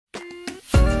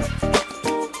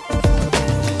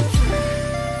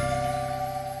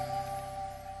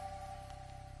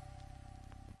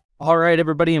All right,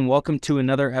 everybody, and welcome to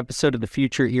another episode of the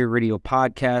Future Ear Radio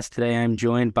podcast. Today, I'm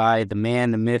joined by the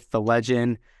man, the myth, the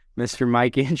legend, Mr.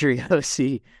 Mike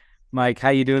Andreozzi. Mike, how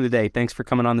you doing today? Thanks for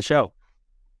coming on the show.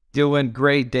 Doing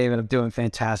great, David. I'm doing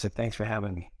fantastic. Thanks for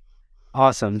having me.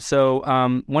 Awesome. So,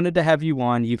 wanted to have you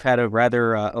on. You've had a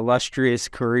rather illustrious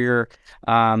career,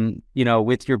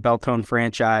 with your Beltone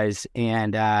franchise,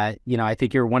 and I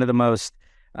think you're one of the most,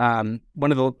 one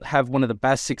of the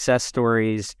best success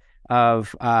stories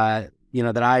of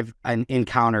that I've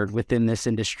encountered within this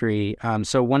industry.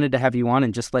 So wanted to have you on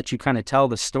and just let you kind of tell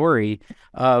the story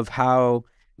of how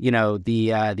the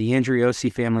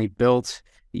Andreozzi family built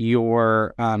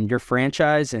your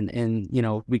franchise,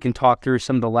 and we can talk through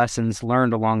some of the lessons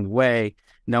learned along the way,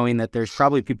 knowing that there's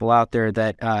probably people out there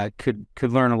that could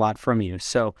learn a lot from you.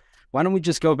 So why don't we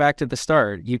just go back to the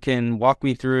start? You can walk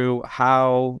me through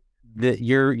how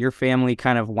your family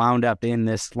kind of wound up in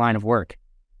this line of work.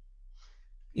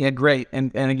 Yeah, great.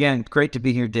 And again, great to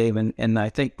be here, Dave. And I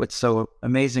think what's so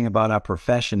amazing about our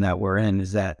profession that we're in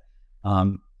is that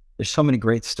there's so many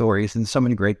great stories and so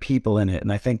many great people in it. And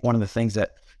I think one of the things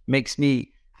that makes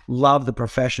me love the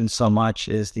profession so much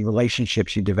is the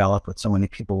relationships you develop with so many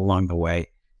people along the way.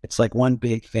 It's like one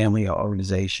big family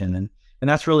organization. And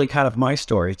that's really kind of my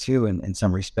story too, in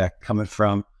some respect, coming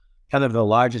from kind of the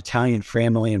large Italian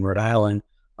family in Rhode Island.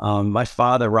 My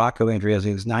father, Rocco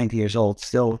Andreozzi, was 90 years old,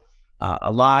 still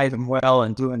alive and well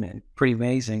and doing it pretty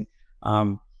amazing.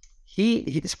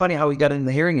 It's funny how he got in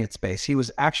the hearing aid space. He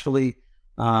was actually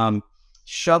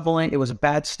shoveling. It was a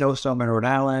bad snowstorm in Rhode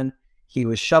Island. He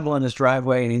was shoveling his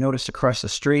driveway, and he noticed across the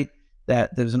street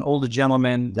that there was an older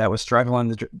gentleman that was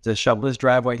struggling to shovel his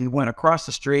driveway. He went across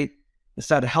the street and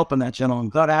started helping that gentleman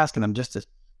without asking him, just to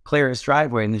clear his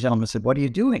driveway. And the gentleman said, "What are you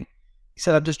doing?" He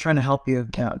said, "I'm just trying to help you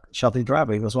shovel your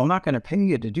driveway." He goes, "Well, I'm not going to pay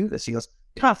you to do this." He goes,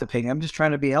 "You don't have to pay me. I'm just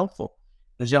trying to be helpful."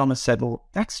 The gentleman said, "Well,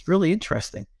 that's really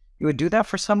interesting. You would do that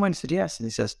for someone?" He said, "Yes." And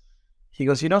he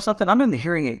goes, "You know something? I'm in the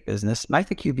hearing aid business, and I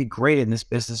think you'd be great in this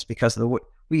business because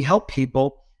we help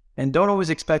people and don't always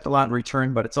expect a lot in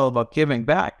return, but it's all about giving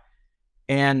back."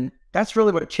 And that's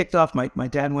really what kicked off. My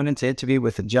dad went into interview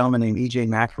with a gentleman named E.J.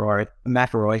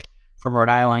 McElroy from Rhode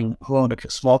Island, who owned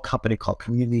a small company called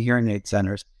Community Hearing Aid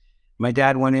Centers. My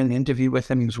dad went in and interviewed with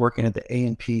him. He was working at the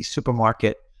A&P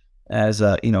supermarket as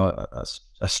a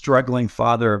struggling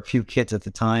father of a few kids at the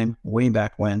time, way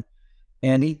back when.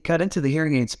 And he got into the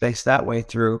hearing aid space that way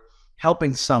through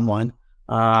helping someone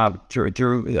through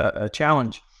a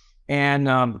challenge. And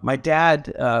my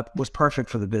dad was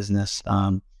perfect for the business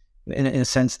in a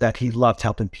sense that he loved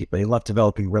helping people. He loved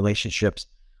developing relationships.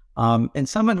 And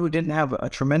someone who didn't have a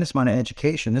tremendous amount of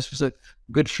education, this was a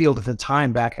good field at the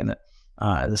time back in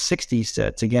the 60s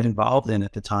to get involved in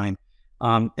at the time.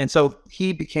 And so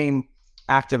he became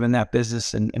active in that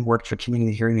business and worked for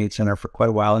Community Hearing Aid Center for quite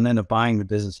a while, and ended up buying the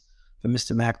business from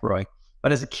Mr. McElroy.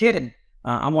 But as a kid,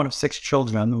 I'm one of 6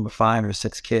 children. I'm number 5 or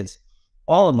 6 kids.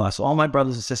 All of us, all my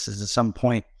brothers and sisters at some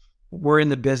point, were in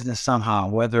the business somehow,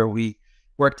 whether we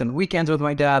worked on weekends with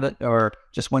my dad or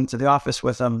just went to the office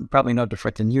with him. Probably no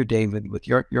different than you, David, with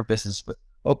your business with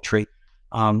Oak Tree.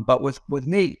 But with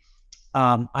me,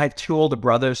 I have 2 older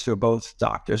brothers who are both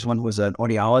doctors. One was an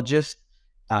audiologist.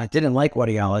 Didn't like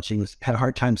audiology. Had a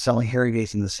hard time selling hearing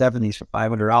aids in the 70s for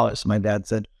 $500. So my dad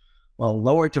said, "Well,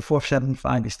 lower it to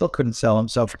 $475." He still couldn't sell them,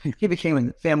 so he became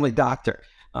a family doctor.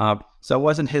 So it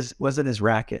wasn't his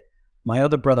racket. My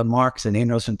other brother Mark's an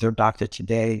Anderson third doctor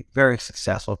today, very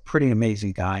successful, pretty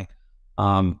amazing guy,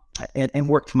 and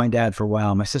worked for my dad for a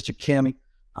while. My sister Kim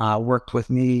worked with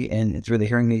me and through the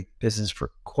hearing aid business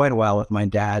for quite a while with my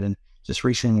dad, and just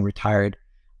recently retired.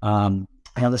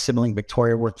 Another sibling,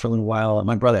 Victoria, worked for a little while.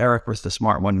 My brother Eric was the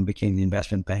smart one and became the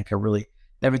investment banker. Really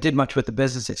never did much with the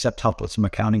business except help with some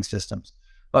accounting systems.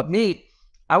 But me,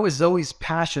 I was always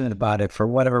passionate about it for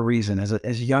whatever reason. As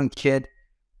a young kid,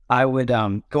 I would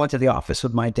go into the office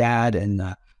with my dad and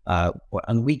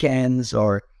on weekends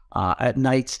or at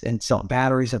nights and sell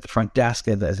batteries at the front desk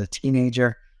as a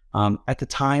teenager. At the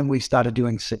time, we started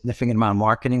doing a significant amount of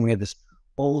marketing. We had this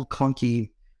old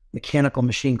clunky mechanical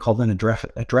machine called an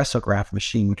addressograph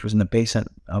machine, which was in the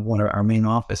basement of one of our main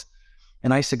office.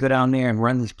 And I used to go down there and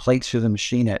run these plates through the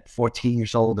machine at 14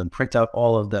 years old and print out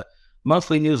all of the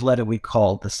monthly newsletter we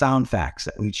called the Sound Facts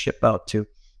that we'd ship out to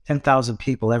 10,000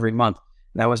 people every month.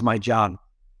 That was my job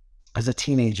as a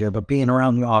teenager, but being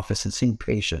around the office and seeing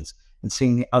patients and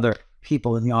seeing the other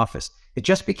people in the office, it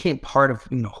just became part of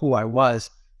who I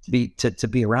was to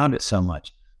be around it so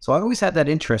much. So I always had that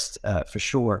interest for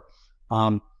sure.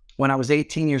 When I was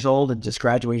 18 years old and just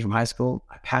graduated from high school,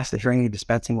 I passed the hearing aid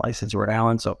dispensing license in Rhode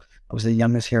Island. So I was the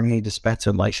youngest hearing aid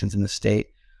dispenser license in the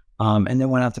state. and then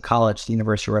went out to college, the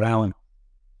University of Rhode Island,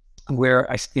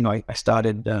 where I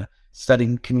started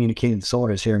studying communicating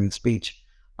disorders, hearing and speech,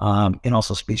 and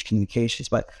also speech communications.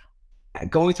 But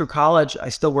going through college, I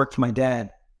still worked for my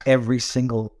dad every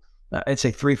single, I'd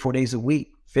say 3-4 days a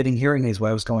week, fitting hearing aids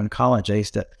while I was going to college. I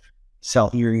used to sell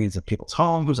hearing aids at people's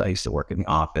homes. I used to work in the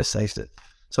office.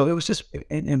 So it was just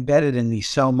embedded in me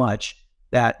so much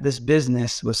that this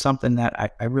business was something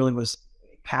that I really was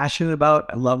passionate about.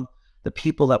 I love the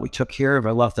people that we took care of.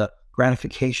 I love the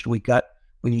gratification we got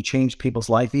when you changed people's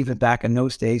life, even back in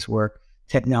those days where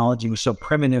technology was so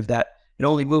primitive that it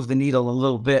only moved the needle a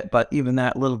little bit, but even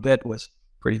that little bit was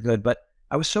pretty good. But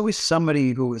I was always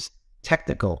somebody who was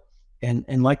technical and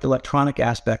liked the electronic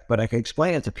aspect, but I could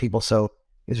explain it to people so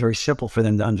it's very simple for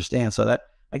them to understand. So that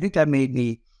I think that made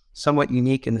me somewhat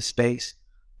unique in the space,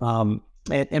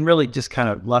 and really just kind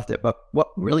of loved it. But what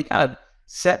really kind of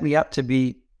set me up to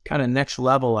be kind of next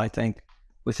level, I think,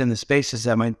 within the space is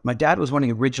that my dad was one of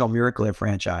the original Miracle-Air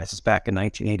franchises back in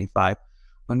 1985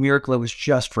 when Miracle-Air was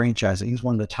just franchising. He was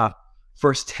one of the top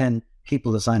first 10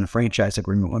 people to sign a franchise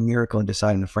agreement when Miracle-Air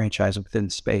decided to franchise within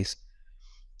the space.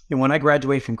 And when I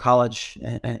graduated from college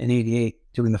in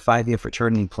 88, doing the 5-year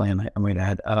fraternity plan, I might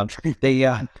add,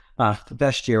 the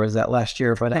best year was that last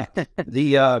year. But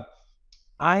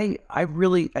I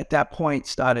really, at that point,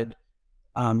 started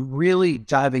really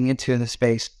diving into the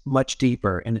space much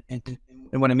deeper. And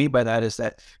what I mean by that is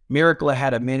that Miracle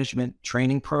had a management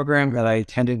training program that I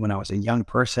attended when I was a young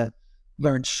person.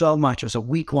 Learned so much. It was a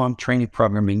week-long training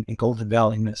program in Golden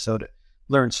Valley, Minnesota.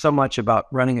 Learned so much about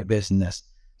running a business.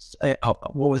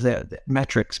 What was the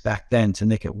metrics back then to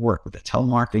make it work, with the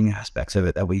telemarketing aspects of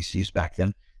it that we used to use back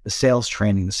then, the sales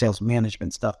training, the sales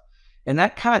management stuff. And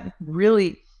that kind of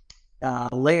really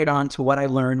layered on to what I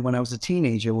learned when I was a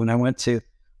teenager, when I went to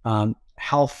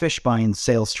Hal Fishbein's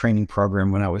sales training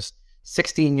program when I was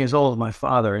 16 years old with my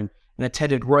father, and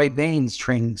attended Roy Bain's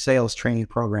sales training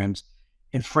programs,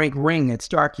 and Frank Ring at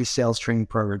Starkey's sales training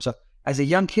program. So as a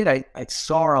young kid, I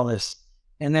saw all this.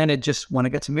 And then it just, when I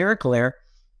got to Miracle-Air,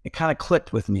 it kind of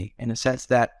clicked with me in a sense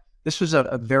that this was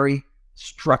a very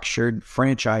structured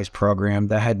franchise program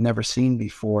that I had never seen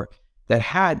before, that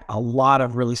had a lot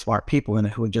of really smart people in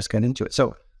it who had just got into it.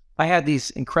 So I had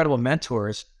these incredible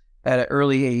mentors at an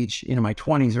early age, my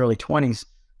 20s, early 20s,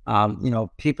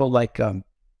 people like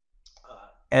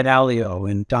Ed Alio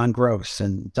and Don Gross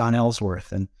and Don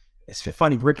Ellsworth. And it's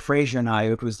funny, Rick Frazier and I,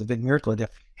 who was the big Miracle-Air,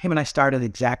 him and I started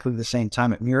exactly the same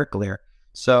time at Miracle-Air.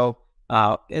 So,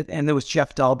 and there was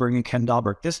Jeff Dahlberg and Ken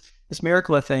Dahlberg. This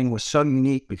Miracle-Air thing was so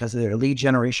unique because of their lead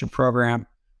generation program.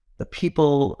 The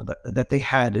people that they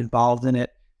had involved in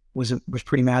it was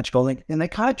pretty magical. And they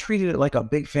kind of treated it like a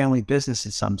big family business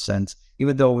in some sense,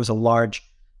 even though it was a large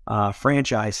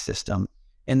franchise system.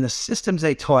 And the systems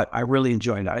they taught, I really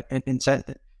enjoyed. And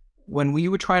said when we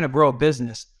were trying to grow a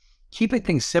business, keeping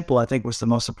things simple, I think, was the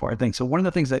most important thing. So one of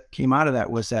the things that came out of that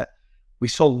was that we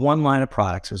sold one line of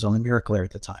products. It was only Miracle-Air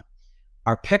at the time.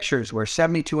 Our pictures were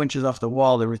 72 inches off the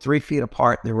wall. They were 3 feet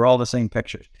apart. They were all the same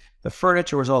pictures. The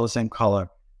furniture was all the same color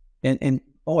and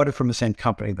ordered from the same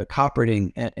company. The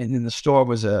carpeting and in the store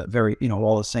was very,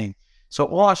 all the same. So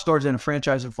all our stores in a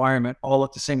franchise environment all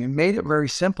looked the same. It made it very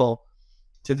simple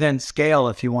to then scale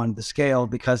if you wanted to scale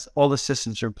because all the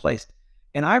systems are in place.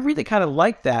 And I really kind of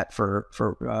liked that for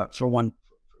one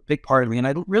big part of me. And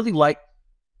I really liked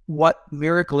what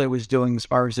Miracle-Air was doing as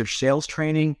far as their sales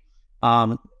training,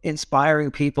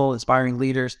 inspiring people, inspiring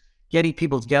leaders, getting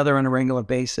people together on a regular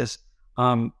basis.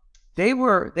 They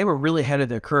were really ahead of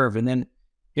their curve. And then,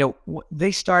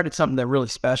 they started something that really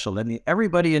special. I mean,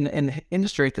 everybody in the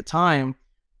industry at the time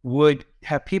would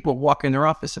have people walk in their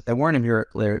office if they weren't a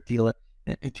Miracle-Air dealer,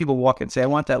 and people walk in and say, I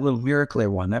want that little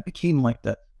Miracle-Air one. That became like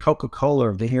the Coca-Cola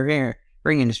of the hearing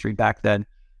industry back then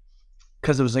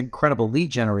because it was an incredible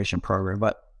lead generation program.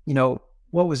 But,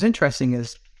 what was interesting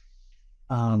is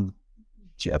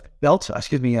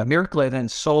Miracle-Air then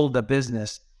sold the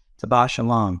business to Bausch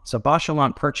Lomb. So Bausch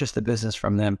Lomb purchased the business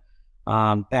from them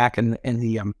back in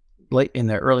the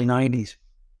early 90s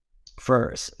for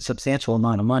a substantial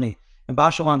amount of money. And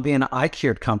Bausch Lomb, being an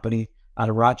eye-cured company out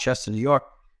of Rochester, New York,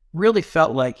 really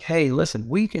felt like, hey, listen,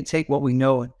 we can take what we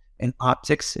know in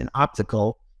optics and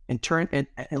optical and turn and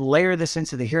layer this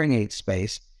into the hearing aid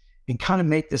space and kind of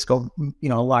make this go, a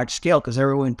large scale, because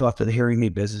everyone thought that the hearing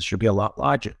aid business should be a lot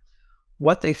larger.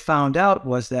 What they found out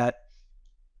was that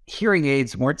hearing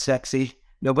aids weren't sexy.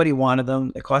 Nobody wanted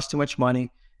them. They cost too much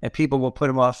money, and people will put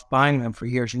them off buying them for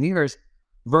years and years,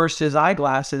 versus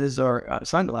eyeglasses or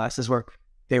sunglasses where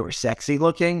they were sexy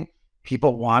looking.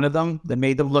 People wanted them. They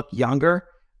made them look younger,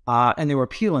 and they were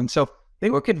appealing. So they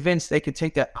were convinced they could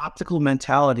take that optical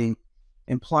mentality,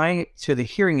 applying it to the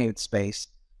hearing aid space.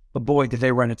 But boy, did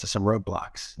they run into some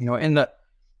roadblocks. You know,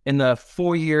 in the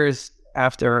 4 years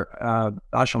after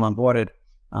Bausch Lomb bought it,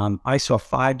 I saw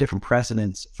 5 different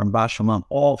presidents from Bausch Lomb,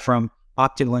 all from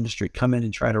optical industry, come in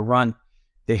and try to run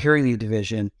the hearing aid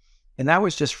division. And that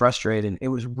was just frustrating. It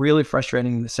was really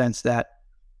frustrating in the sense that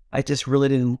I just really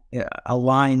didn't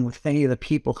align with any of the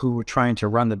people who were trying to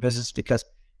run the business, because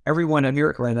everyone at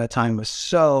Miracle at that time was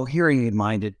so hearing aid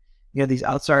minded. You had these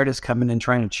outsiders coming in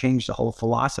trying to change the whole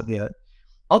philosophy of it.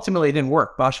 Ultimately, it didn't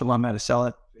work. Bausch Lomb had to sell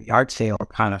it at a yard sale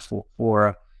kind of to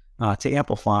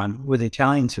Amplifon, with the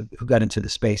Italians who got into the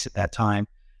space at that time.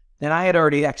 And I had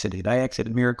already exited. I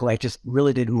exited Miracle. I just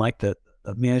really didn't like the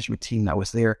management team that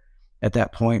was there at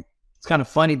that point. It's kind of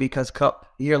funny because a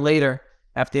year later,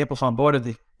 after Amplifon bought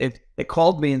it, it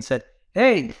called me and said,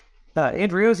 "Hey,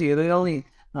 Andreozzi, you're the only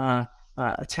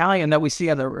Italian that we see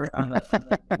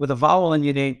with a vowel in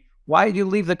your name. Why did you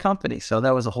leave the company?" So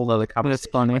that was a whole other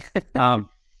conversation. That's funny.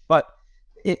 But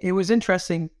it was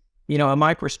interesting, you know, in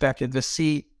my perspective, to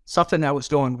see something that was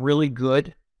going really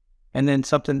good, and then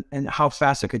something, and how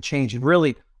fast it could change. And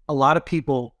really, a lot of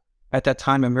people at that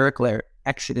time in Miracle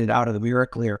exited out of the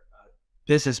Miracle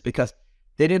business because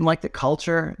they didn't like the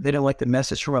culture, they didn't like the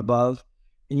message from above,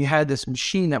 and you had this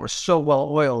machine that was so well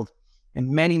oiled, and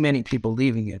many, many people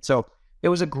leaving it. So it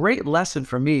was a great lesson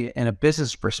for me in a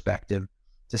business perspective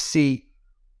to see,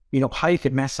 you know, how you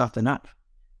could mess something up.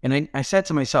 And I said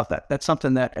to myself that that's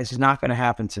something that is not going to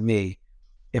happen to me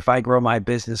if I grow my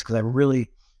business,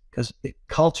 because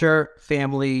culture,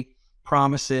 family,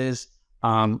 promises,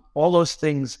 all those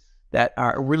things that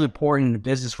are really important in the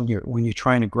business when you're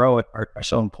trying to grow it are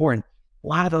so important. A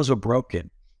lot of those were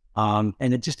broken, and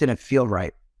it just didn't feel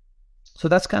right. So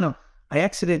that's kind of, I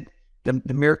exited the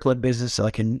Miracle business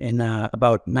like in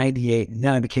about 98, and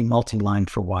then I became multi-line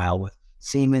for a while with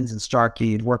Siemens and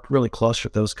Starkey, and worked really close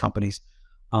with those companies.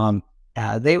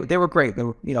 They were great. They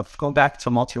were, you know, going back to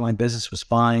multi-line business was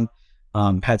fine.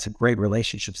 Had some great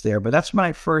relationships there, but that's when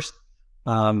I first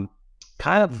kind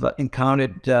of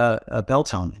encountered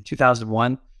Beltone. In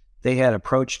 2001, they had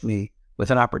approached me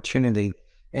with an opportunity,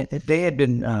 and they had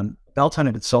been, Beltone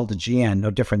had been sold to GN,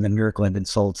 no different than Miracle had been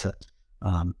sold to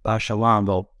Bausch Lomb.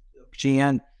 Well,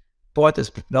 GN bought this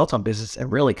Beltone business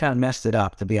and really kind of messed it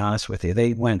up, to be honest with you.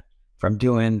 They went from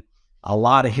doing a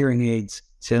lot of hearing aids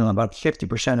to about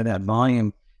 50% of that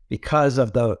volume because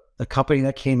of the company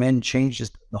that came in,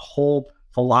 changed the whole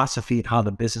philosophy of how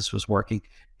the business was working,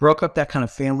 broke up that kind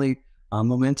of family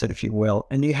momentum, if you will.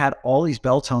 And you had all these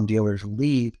Beltone dealers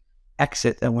leave,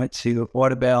 exit, and went to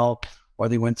Audible, or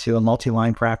they went to a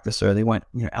multi-line practice, or they went,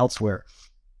 you know, elsewhere.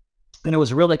 And it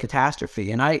was really a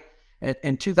catastrophe. And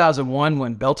in 2001,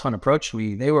 when Beltone approached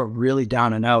me, they were really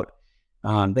down and out.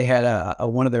 They had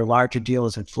one of their larger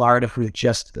dealers in Florida who had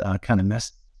just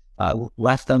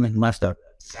left them and left a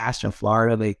disaster in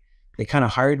Florida. They kind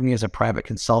of hired me as a private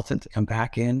consultant to come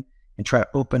back in and try to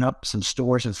open up some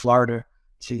stores in Florida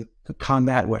to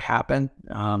combat what happened.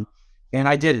 And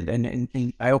I did it.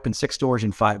 And I opened 6 stores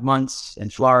in 5 months in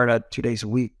Florida, 2 days a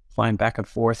week, flying back and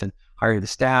forth, and hired the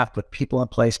staff, put people in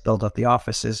place, built up the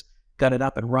offices, got it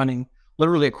up and running,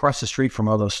 literally across the street from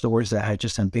all those stores that I had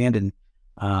just abandoned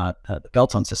the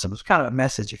Beltone system. It was kind of a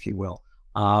message, if you will.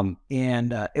 And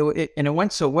it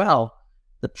went so well,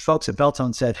 the folks at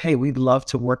Beltone said, "Hey, we'd love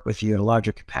to work with you at a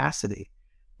larger capacity."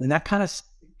 And that kind of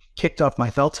kicked off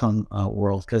my Beltone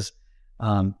world, because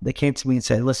they came to me and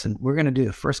said, "Listen, we're going to do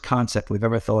the first concept we've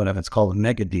ever thought of. It's called a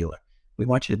mega dealer. We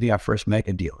want you to be our first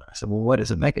mega dealer." I said, "Well, what is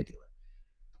a mega dealer?"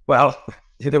 Well,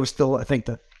 there was still, I think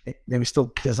they were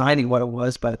still designing what it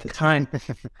was, but at the time,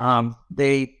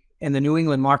 they, in the New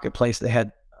England marketplace, they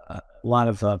had a lot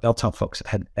of Beltone folks that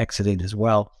had exited as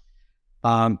well.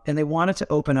 And they wanted to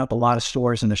open up a lot of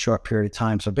stores in a short period of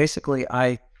time. So basically,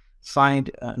 I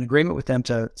signed an agreement with them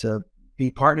to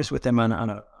be partners with them on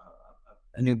a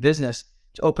new business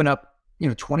to open up,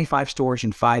 25 stores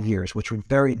in 5 years, which were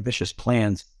very ambitious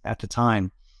plans at the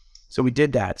time. So we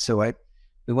did that. So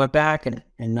we went back and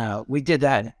we did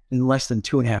that in less than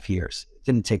 2.5 years. It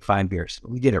didn't take 5 years.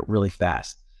 We did it really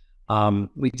fast.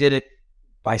 We did it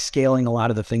by scaling a lot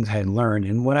of the things I had learned.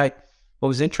 And what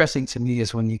was interesting to me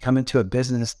is when you come into a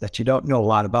business that you don't know a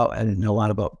lot about, I didn't know a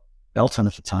lot about Beltone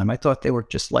at the time. I thought they were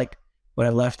just like what I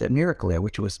left at Miracle,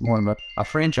 which was more of a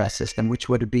franchise system, which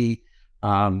would be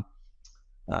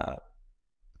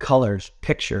colors,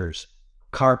 pictures,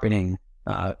 carpeting,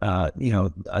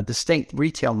 a distinct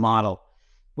retail model.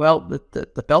 Well,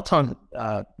 the Beltone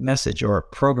message or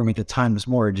program at the time was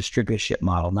more a distributorship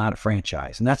model, not a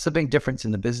franchise. And that's the big difference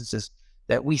in the businesses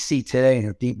that we see today,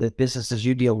 the businesses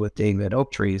you deal with, David, at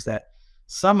Oaktree, is that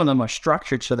some of them are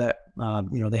structured so that,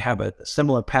 they have a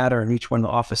similar pattern in each one of the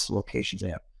office locations they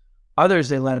have. Others,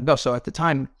 they let it go. So at the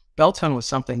time, Beltone was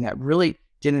something that really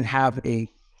didn't have a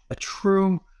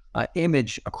true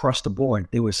image across the board.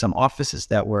 There were some offices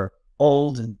that were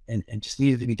old and just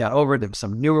needed to be done over. There were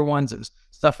some newer ones. There was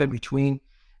stuff in between.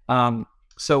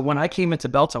 So when I came into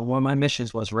Beltone, one of my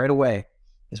missions was right away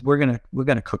is we're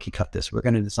gonna cookie cut this. We're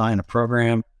gonna design a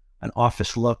program, an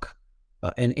office look,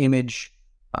 an image,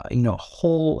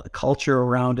 whole culture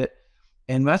around it.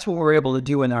 And that's what we were able to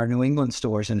do in our New England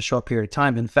stores in a short period of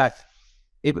time. In fact,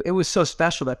 it was so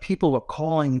special that people were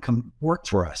calling to come work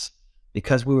for us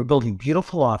because we were building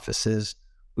beautiful offices.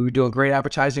 We were doing great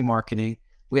advertising marketing.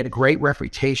 We had a great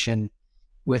reputation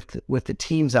with the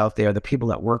teams out there, the people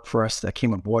that worked for us, that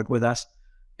came aboard with us.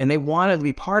 And they wanted to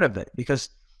be part of it because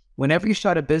whenever you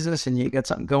start a business and you get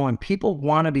something going, people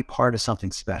want to be part of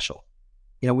something special.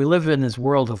 We live in this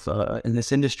world of, in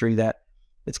this industry that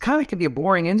it's kind of can be a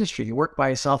boring industry. You work by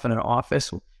yourself in an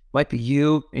office. It might be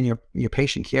you and your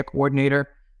patient care coordinator,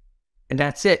 and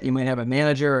that's it. You might have a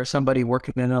manager or somebody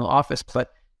working in an office,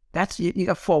 but you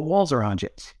got four walls around you.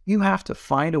 You have to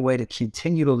find a way to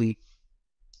continually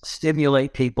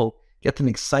stimulate people, get them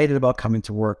excited about coming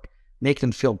to work, make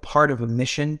them feel part of a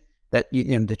mission that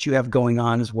that you have going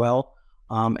on as well.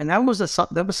 And that was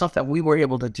something that we were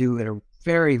able to do at a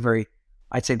very, very,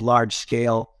 I'd say, large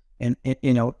scale. And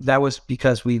that was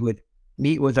because we would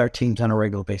meet with our teams on a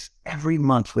regular basis. Every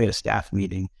month we had a staff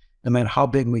meeting, no matter how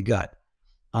big we got.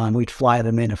 We'd fly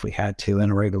them in if we had to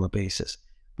on a regular basis.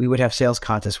 We would have sales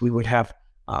contests. We would have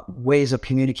ways of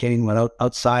communicating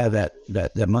outside of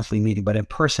that monthly meeting, but in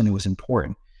person it was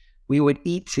important. We would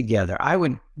eat together. I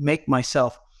would make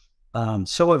myself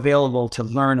so available to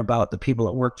learn about the people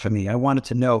that worked for me. I wanted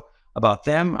to know about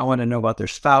them. I wanted to know about their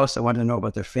spouse. I wanted to know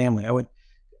about their family. I would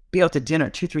be out to dinner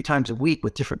 2-3 times a week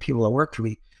with different people that worked for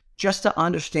me just to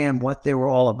understand what they were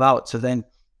all about. So then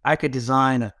I could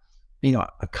design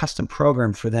a custom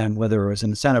program for them, whether it was an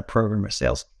incentive program or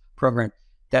sales program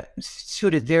that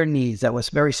suited their needs, that was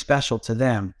very special to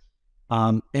them.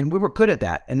 And we were good at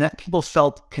that. And that people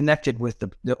felt connected with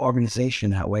the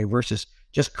organization that way versus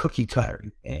just cookie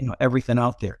cutter, everything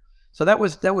out there. So that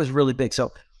was really big.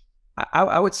 So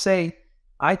I would say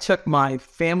I took my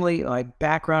family, my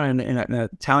background in an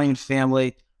Italian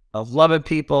family of loving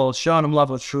people, showing them love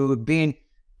with food, being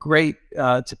great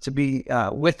to be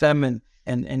with them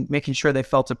and making sure they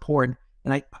felt important.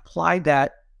 And I applied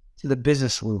that to the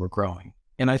business we were growing.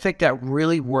 And I think that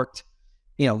really worked,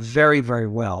 very, very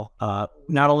well,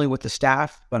 not only with the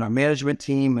staff, but our management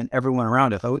team and everyone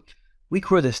around it. We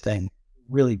grew this thing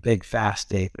really big, fast,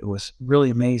 Dave. It was really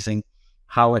amazing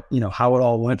how it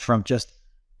all went from just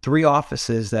 3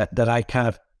 offices that I kind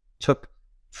of took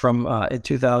from in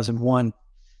 2001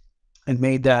 and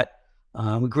made that,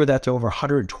 we grew that to over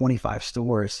 125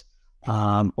 stores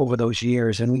over those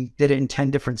years. And we did it in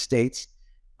 10 different states.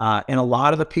 And a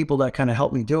lot of the people that kind of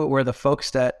helped me do it were the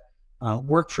folks that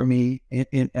worked for me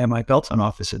at my Beltone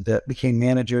office that became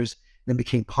managers and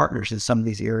became partners in some of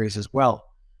these areas as well.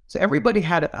 So everybody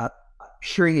had a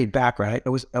hearing aid background. I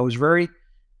was very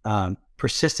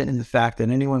persistent in the fact that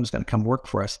anyone was going to come work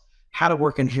for us had to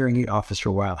work in hearing aid office for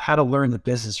a while, how to learn the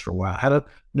business for a while, how to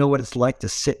know what it's like to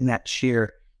sit in that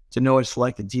chair, to know what it's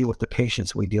like to deal with the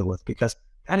patients we deal with, because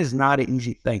that is not an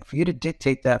easy thing. For you to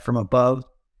dictate that from above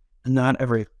and not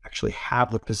ever actually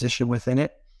have the position within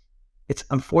it, it's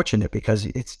unfortunate because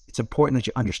it's important that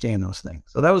you understand those things.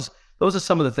 So those are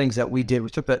some of the things that we did. We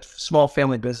took that small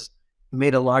family business,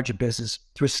 made a larger business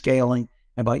through scaling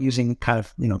and by using kind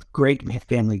of, great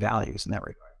family values in that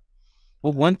regard.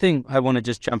 Well, one thing I want to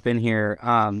just jump in here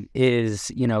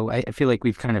is, I feel like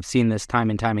we've kind of seen this time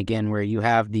and time again where you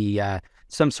have the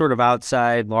some sort of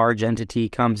outside large entity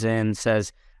comes in,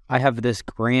 says, I have this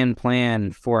grand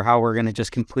plan for how we're going to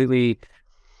just completely,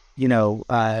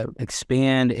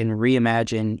 expand and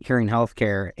reimagine hearing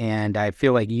healthcare. And I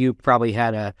feel like you probably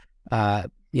had a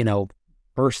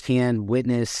firsthand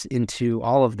witness into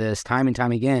all of this time and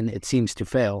time again. It seems to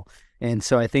fail. And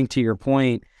so I think to your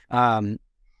point, the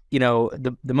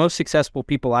most successful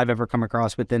people I've ever come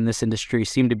across within this industry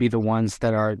seem to be the ones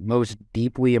that are most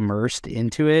deeply immersed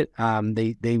into it.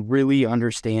 They really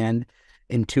understand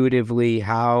intuitively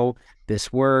how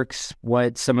this works,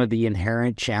 what some of the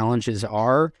inherent challenges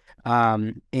are.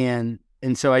 And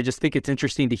so I just think it's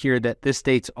interesting to hear that this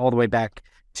dates all the way back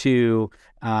to,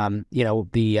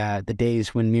 the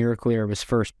days when Miraclear was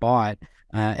first bought.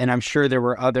 And I'm sure there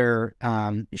were other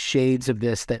shades of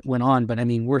this that went on, but I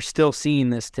mean, we're still seeing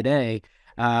this today.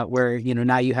 where,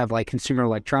 now you have like consumer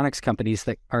electronics companies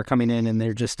that are coming in and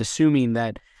they're just assuming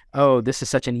that, oh, this is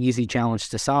such an easy challenge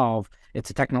to solve. It's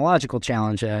a technological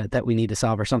challenge that we need to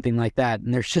solve or something like that.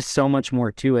 And there's just so much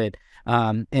more to it.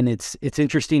 And it's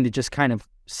interesting to just kind of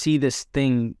see this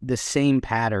same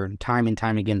pattern time and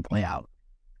time again play out.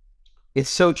 It's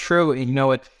so true. And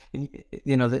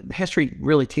the history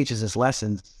really teaches us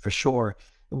lessons for sure.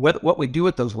 What we do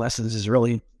with those lessons is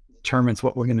really determines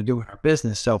what we're going to do in our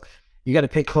business. So you got to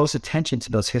pay close attention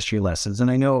to those history lessons. And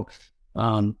I know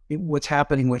what's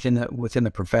happening within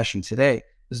the profession today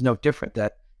is no different.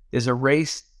 That there's a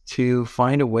race to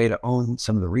find a way to own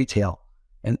some of the retail,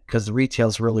 and because the retail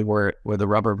is really where the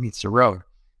rubber meets the road.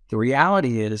 The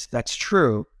reality is that's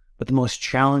true, but the most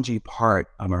challenging part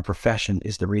of our profession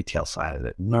is the retail side of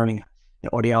it. Learning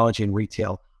audiology and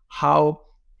retail. How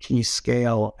can you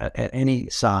scale at any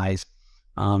size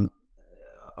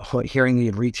hearing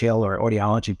aid retail or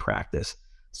audiology practice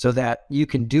so that you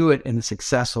can do it in a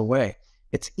successful way?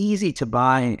 It's easy to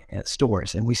buy at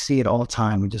stores, and we see it all the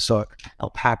time. We just saw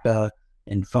Alpaca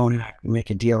and Phonak make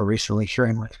a deal recently.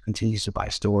 Hearing Life continues to buy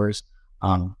stores.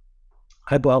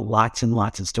 I bought lots and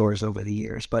lots of stores over the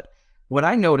years, but what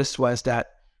I noticed was that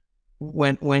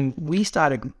when we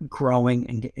started growing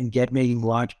and making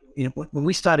large, when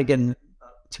we started getting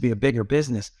to be a bigger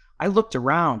business, I looked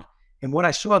around, and what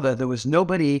I saw that there was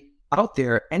nobody out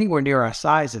there anywhere near our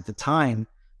size at the time.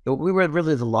 We were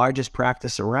really the largest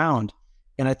practice around.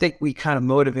 And I think we kind of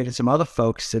motivated some other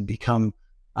folks to become,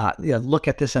 look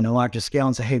at this on a larger scale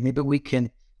and say, hey, maybe we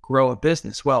can grow a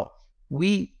business. Well,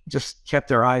 we just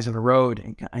kept our eyes on the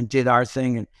road and did our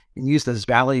thing and used those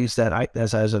values that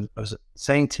as I was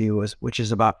saying to you, which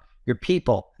is about your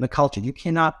people and the culture. You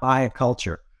cannot buy a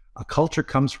culture. A culture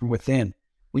comes from within.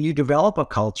 When you develop a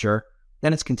culture,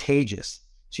 then it's contagious.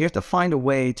 So you have to find a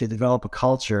way to develop a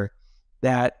culture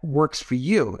that works for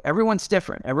you. Everyone's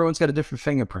different. Everyone's got a different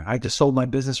fingerprint. I just sold my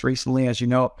business recently, as you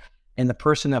know, and the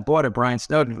person that bought it, Brian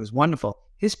Snowden, who was wonderful,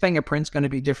 his fingerprint's going to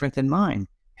be different than mine.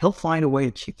 He'll find a way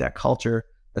to keep that culture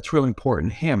that's really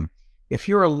important to him. If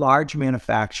you're a large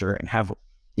manufacturer and have,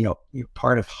 you're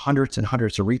part of hundreds and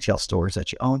hundreds of retail stores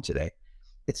that you own today,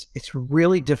 it's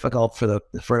really difficult for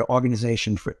the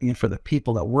organization, for the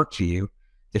people that work for you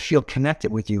to feel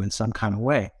connected with you in some kind of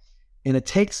way. And it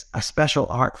takes a special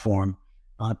art form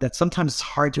that sometimes it's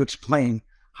hard to explain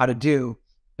how to do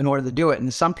in order to do it. And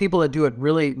there's some people that do it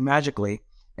really magically,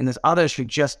 and there's others who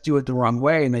just do it the wrong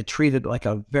way and they treat it like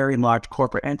a very large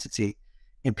corporate entity.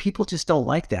 And people just don't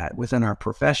like that within our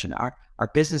profession. Our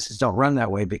businesses don't run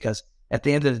that way because at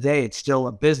the end of the day, it's still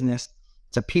a business.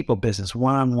 It's a people business,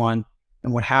 one-on-one.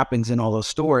 And what happens in all those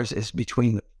stores is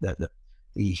between the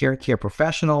hair care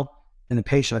professional and the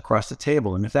patient across the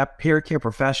table. And if that hair care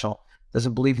professional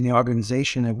doesn't believe in the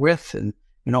organization they're with and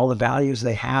all the values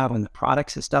they have and the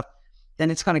products and stuff,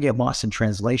 then it's going to get lost in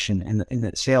translation, and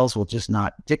the sales will just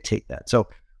not dictate that. So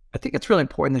I think it's really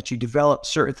important that you develop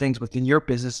certain things within your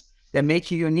business that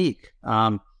make you unique.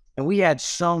 And we had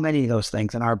so many of those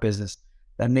things in our business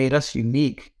that made us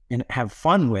unique and have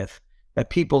fun with, that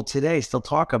people today still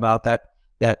talk about, that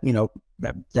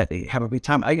they have a good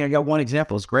time. I got one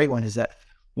example, it's a great one, is that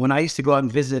when I used to go out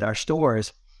and visit our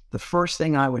stores, the first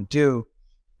thing I would do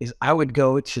is I would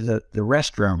go to the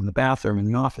restroom, the bathroom in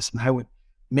the office, and I would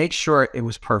make sure it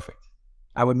was perfect.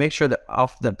 I would make sure that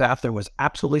the bathroom was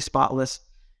absolutely spotless,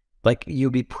 like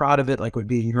you'd be proud of it, like it would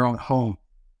be in your own home.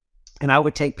 And I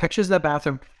would take pictures of the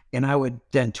bathroom and I would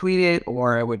then tweet it,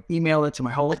 or I would email it to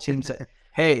my whole team and say,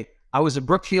 hey, I was in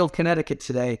Brookfield, Connecticut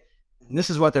today, and this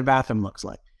is what their bathroom looks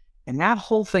like. And that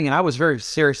whole thing, and I was very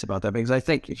serious about that, because I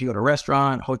think if you go to a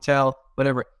restaurant, hotel,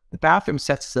 whatever, the bathroom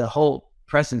sets the whole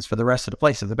presence for the rest of the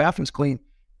place. If the bathroom's clean,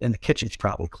 then the kitchen's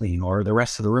probably clean, or the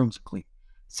rest of the rooms are clean.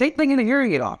 Same thing in a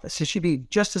hearing aid office. It should be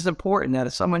just as important that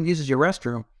if someone uses your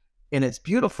restroom and it's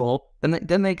beautiful, then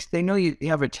they know you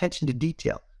have attention to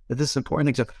detail, that this is important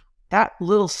thing. So that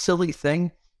little silly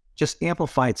thing just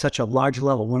amplified such a large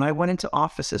level. When I went into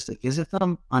offices to visit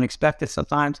them, unexpected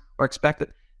sometimes, or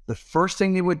expected, the first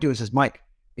thing they would do is, Mike,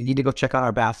 you need to go check out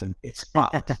our bathroom. It's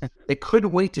up. They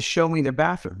couldn't wait to show me their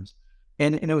bathrooms.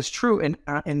 And it was true.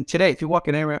 And today, if you walk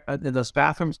in those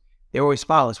bathrooms, they're always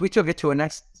spotless. We took it to a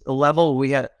next level.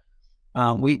 We had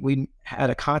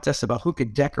a contest about who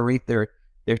could decorate their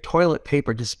toilet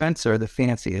paper dispenser the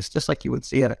fanciest, just like you would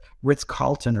see at a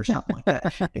Ritz-Carlton or something like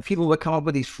that. And people would come up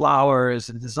with these flowers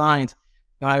and designs.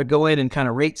 And I would go in and kind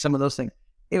of rate some of those things.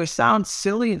 It would sound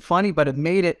silly and funny, but it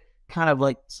made it kind of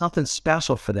like something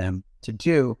special for them to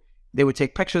do. They would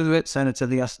take pictures of it, send it to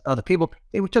the other people.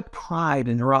 They would take pride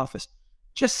in their office.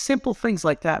 Just simple things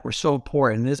like that were so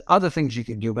important. There's other things you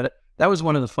can do, but that was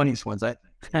one of the funniest ones, I think.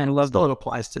 I love that. Still it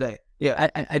applies today. Yeah.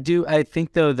 I do. I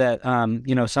think though that,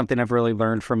 something I've really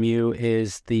learned from you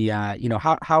is the,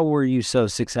 how were you so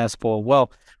successful?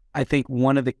 Well, I think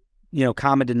one of the,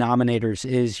 common denominators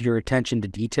is your attention to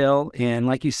detail. And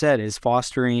like you said, is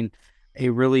fostering a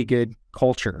really good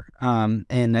culture.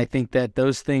 And I think that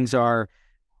those things are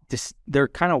they're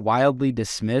kind of wildly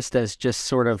dismissed as just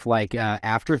sort of like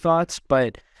afterthoughts,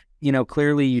 but,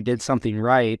 clearly you did something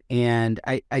right. And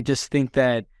I just think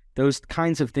that those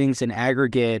kinds of things in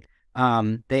aggregate,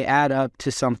 they add up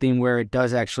to something where it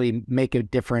does actually make a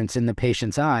difference in the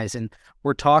patient's eyes. And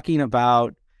we're talking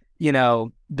about,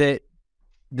 the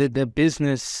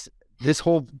business, this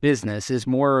whole business is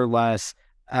more or less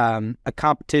a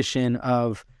competition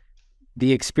of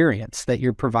the experience that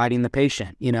you're providing the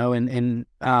patient, and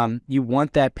you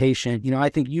want that patient, I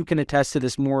think you can attest to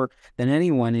this more than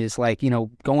anyone, is like,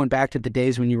 going back to the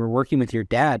days when you were working with your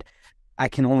dad, I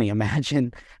can only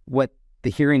imagine what the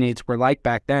hearing aids were like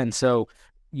back then. So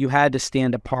you had to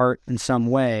stand apart in some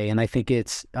way. And I think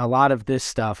it's a lot of this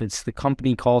stuff. It's the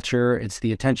company culture, it's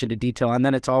the attention to detail, and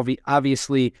then it's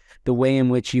obviously the way in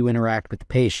which you interact with the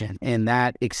patient and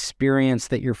that experience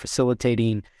that you're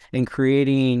facilitating and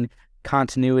creating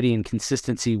continuity and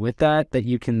consistency with that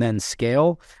you can then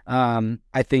scale,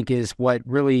 I think is what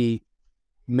really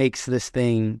makes this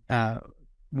thing,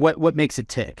 what makes it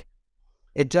tick.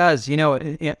 It does.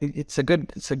 It's a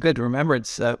good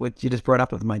remembrance, what you just brought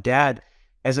up with my dad.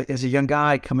 As a young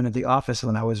guy coming to the office,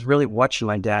 when I was really watching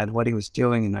my dad, what he was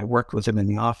doing, and I worked with him in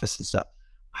the office and stuff,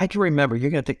 I can remember,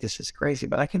 you're going to think this is crazy,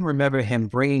 but I can remember him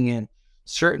bringing in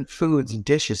certain foods and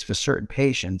dishes for certain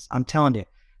patients. I'm telling you,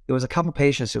 there was a couple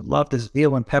patients who loved his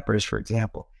veal and peppers, for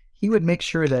example. He would make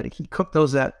sure that he cooked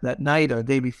those that night or the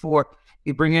day before.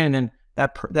 He'd bring in, and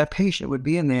that patient would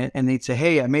be in there, and they'd say,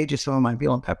 "Hey, I made you some of my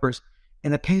veal and peppers."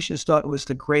 And the patients thought it was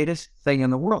the greatest thing in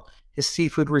the world. His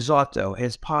seafood risotto,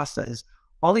 his pasta, his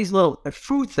all these little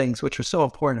food things, which were so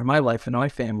important in my life and my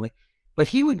family. But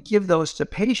he would give those to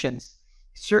patients,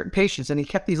 certain patients, and he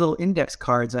kept these little index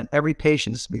cards on every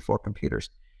patient. This is before computers.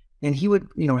 And he would,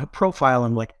 profile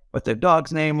them, like what their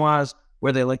dog's name was,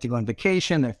 where they like to go on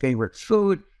vacation, their favorite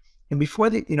food. And before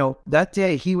that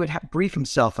day, he would brief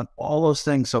himself on all those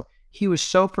things. So he was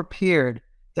so prepared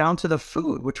down to the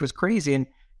food, which was crazy. And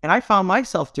I found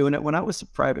myself doing it when I was a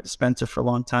private dispenser for a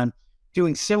long time,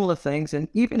 doing similar things. And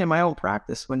even in my own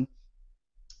practice, when,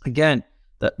 again,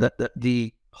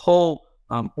 the whole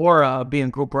aura of being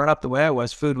brought up the way I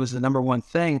was, food was the number one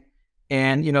thing.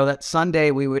 And, that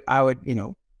Sunday I would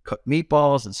cook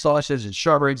meatballs and sausages and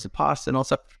strawberries and pasta and all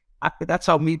stuff. That's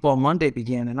how Meatball Monday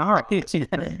began in our office.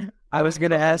 I was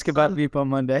going to ask about Meatball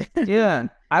Monday. Yeah.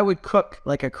 I would cook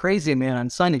like a crazy man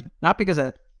on Sunday, not because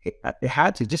I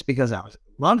had to, just because I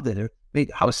loved it. It made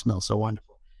the house smell so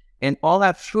wonderful. And all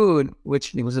that food,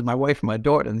 which was my wife and my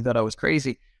daughter, and they thought I was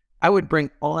crazy, I would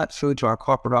bring all that food to our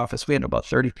corporate office. We had about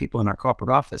 30 people in our corporate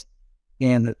office.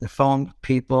 And the phone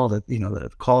people,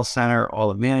 the call center, all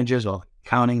the managers, all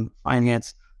accounting,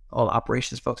 finance, all the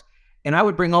operations folks. And I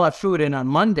would bring all that food in on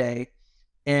Monday.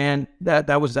 And that's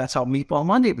how Meatball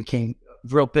Monday became a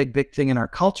real big thing in our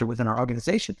culture within our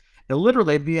organization. And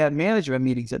literally, we had management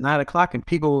meetings at 9:00, and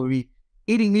people would be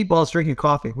eating meatballs, drinking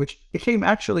coffee, which became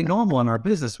actually normal in our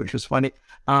business, which was funny.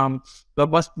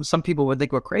 But some people would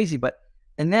think we're crazy.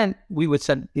 And then we would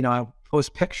send, I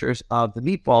post pictures of the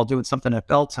meatball doing something at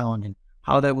Beltone and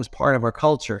how that was part of our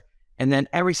culture. And then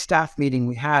every staff meeting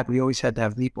we always had to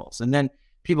have meatballs. And then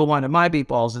people wanted my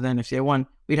meatballs. And then if they won,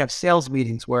 we'd have sales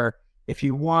meetings where if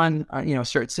you won,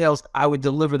 certain sales, I would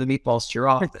deliver the meatballs to your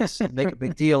office and make a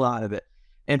big deal out of it.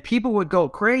 And people would go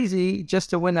crazy just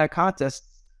to win that contest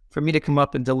for me to come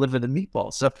up and deliver the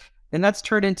meatballs. So, and that's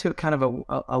turned into kind of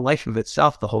a life of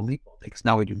itself, the whole meatball thing. Because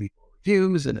now we do meatball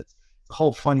reviews, and it's a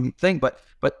whole funny thing. But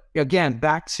again,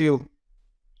 back to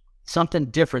something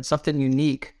different, something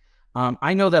unique.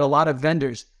 I know that a lot of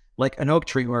vendors, like an Oak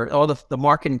Tree, where all the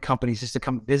marketing companies used to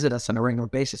come visit us on a regular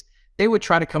basis, they would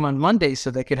try to come on Mondays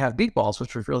so they could have meatballs,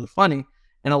 which was really funny.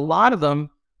 And a lot of them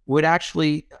would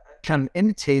actually kind of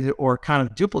imitate it or kind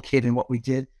of duplicate in what we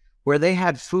did, where they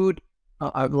had food,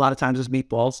 a lot of times it was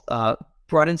meatballs,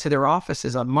 brought into their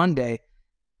offices on Monday,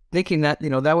 thinking that,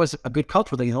 that was a good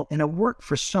cultural thing. And it worked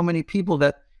for so many people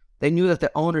that they knew that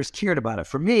the owners cared about it.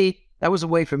 For me, that was a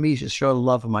way for me to show the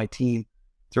love of my team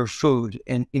through food.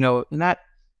 And, and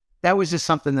that was just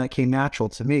something that came natural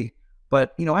to me.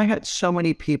 But, I had so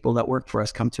many people that worked for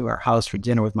us come to our house for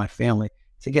dinner with my family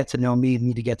to get to know me and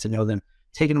me to get to know them,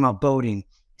 taking them out boating,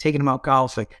 taking them out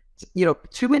golfing.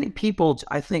 Too many people,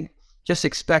 I think, just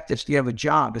expect if you have a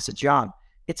job, it's a job.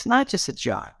 It's not just a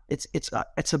job.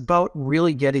 It's about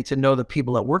really getting to know the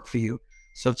people that work for you,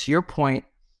 So to your point,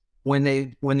 when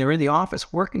they're in the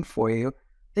office working for you,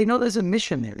 they know there's a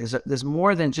mission there. There's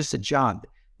more than just a job.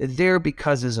 They're there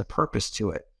because there's a purpose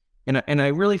to it. And I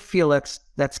really feel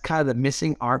that's kind of the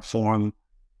missing art form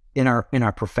in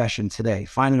our profession today,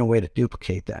 finding a way to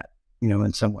duplicate that,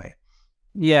 in some way.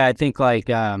 Yeah, I think like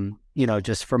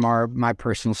just from my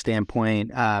personal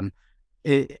standpoint,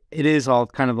 it is all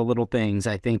kind of the little things,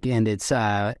 I think, and it's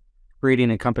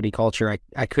creating a company culture.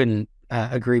 I couldn't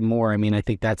agree more. I mean, I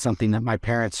think that's something that my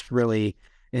parents really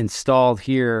installed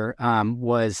here,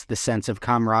 was the sense of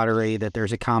camaraderie, that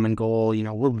there's a common goal.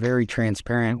 We're very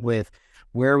transparent with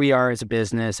where we are as a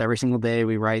business. Every single day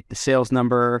we write the sales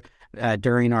number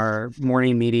during our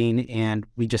morning meeting, and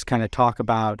we just kind of talk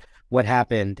about what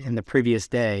happened in the previous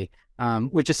day,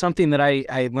 which is something that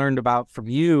I learned about from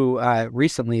you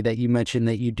recently, that you mentioned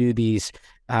that you do these,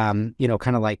 kind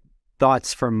of like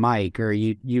thoughts from Mike, or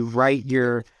you write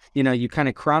your, you kind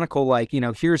of chronicle, like,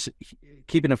 here's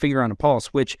keeping a finger on the pulse,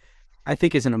 which I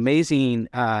think is an amazing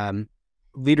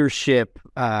leadership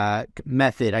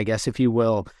method, I guess, if you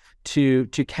will, to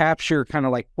capture kind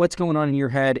of like what's going on in your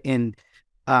head. And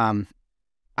I'm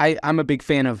a big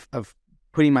fan of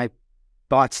putting my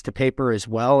thoughts to paper as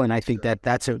well. And I think that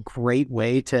that's a great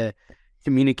way to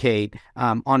communicate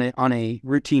on a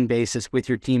routine basis with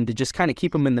your team, to just kind of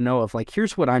keep them in the know of like,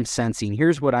 here's what I'm sensing,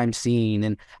 here's what I'm seeing.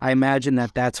 And I imagine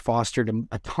that that's fostered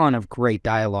a ton of great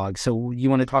dialogue. So you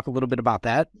want to talk a little bit about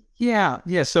that? Yeah.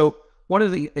 So one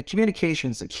of the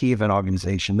communication is the key of an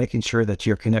organization, making sure that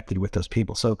you're connected with those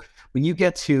people. So when you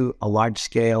get to a large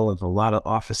scale of a lot of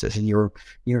offices, and you're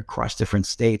across different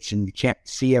states, and you can't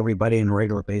see everybody on a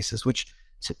regular basis, which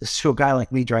to a guy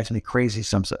like me drives me crazy.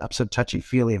 So I'm so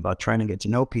touchy-feely about trying to get to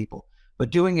know people. But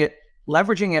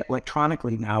leveraging it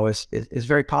electronically now is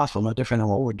very possible, no different than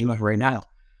what we're doing right now.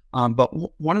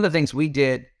 But one of the things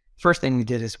first thing we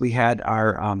did is we had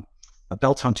our a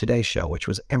Beltone Today show, which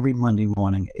was every Monday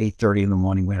morning, 8:30 in the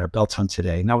morning. We had our Beltone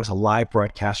Today, and that was a live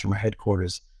broadcast from our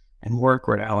headquarters in Warwick,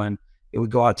 Rhode Island. It would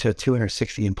go out to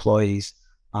 260 employees,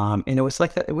 and it was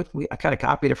like that. I kind of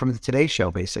copied it from the Today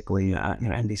Show, basically,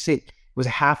 NBC. It was a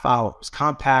half hour. It was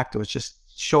compact. It was just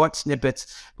short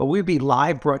snippets, but we'd be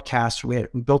live broadcasts. We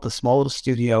built a small little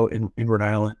studio in Rhode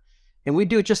Island, and we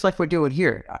do it just like we're doing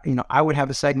here. I would have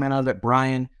a segment of it.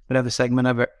 Brian would have a segment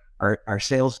of it. Our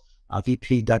sales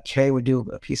VP Doug Kay would do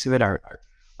a piece of it.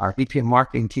 Our VP of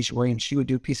marketing, Tisha Williams, she would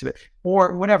do a piece of it,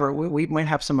 or whatever. We might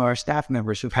have some of our staff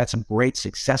members who've had some great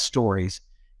success stories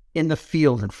in the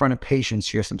field in front of patients,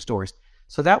 share some stories.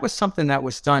 So that was something that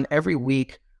was done every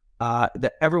week,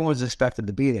 that everyone was expected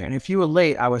to be there. And if you were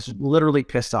late, I was literally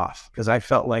pissed off, because I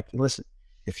felt like, listen,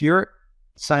 if you're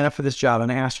sign up for this job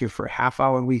and I ask you for a half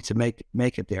hour a week to make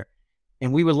it there,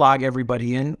 and we would log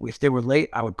everybody in. If they were late,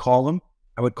 I would call them.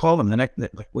 The next,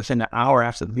 within an hour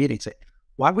after the meeting, say,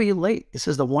 why were you late? This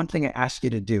is the one thing I asked you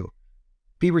to do.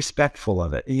 Be respectful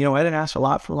of it. I didn't ask a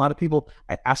lot from a lot of people.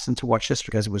 I asked them to watch this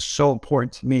because it was so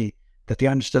important to me that they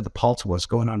understood the pulse of what's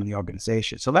going on in the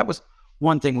organization. So that was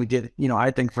one thing we did,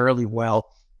 I think fairly well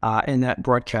in that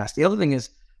broadcast. The other thing is,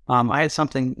 I had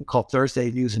something called Thursday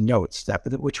News and Notes,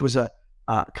 which was a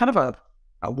kind of a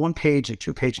 1-page or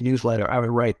 2-page newsletter I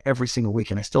would write every single week,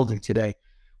 and I still do today,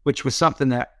 which was something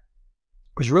that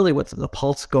was really what's the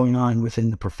pulse going on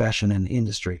within the profession and the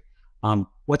industry.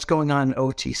 What's going on in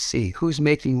OTC? Who's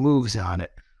making moves on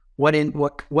it?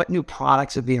 What new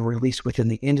products are being released within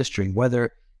the industry?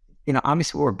 Whether,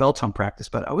 obviously we're a Beltone practice,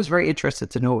 but I was very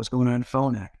interested to know what was going on in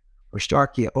Phonak or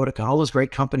Starkey, Optical, all those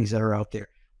great companies that are out there.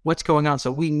 What's going on?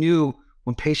 So we knew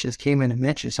when patients came in and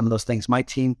mentioned some of those things, my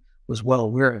team was well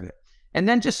aware of it. And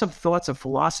then just some thoughts and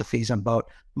philosophies about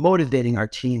motivating our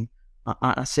team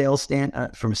on a sales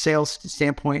from a sales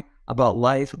standpoint, about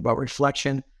life, about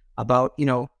reflection, about,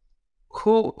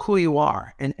 who you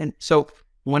are. And so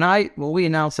when we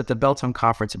announced at the Beltone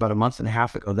conference about a month and a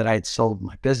half ago that I had sold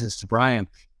my business to Brian,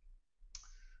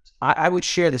 I would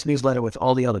share this newsletter with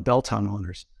all the other Beltone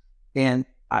owners. And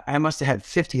I must have had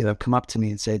 50 of them come up to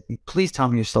me and say, please tell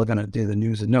me you're still going to do the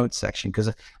news and notes section,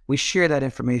 because we share that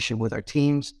information with our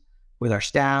teams, with our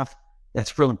staff.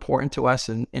 That's real important to us.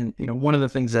 And one of the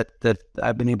things that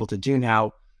I've been able to do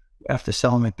now after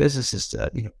selling my business is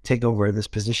to, take over this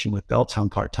position with Beltone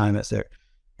part-time as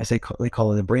they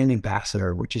call it, a brand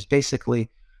ambassador, which is basically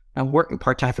I'm working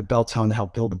part-time for Beltone to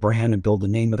help build the brand and build the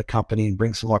name of the company and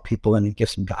bring some more people in and give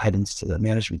some guidance to the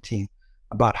management team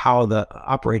about how the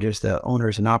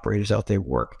owners and operators out there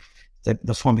work.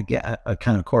 That's when we get a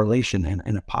kind of correlation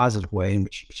in a positive way,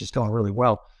 which is going really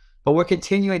well. But we're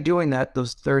continuing doing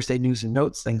those Thursday news and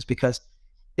notes things, because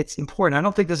it's important. I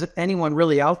don't think there's anyone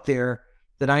really out there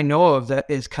that I know of that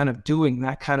is kind of doing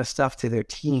that kind of stuff to their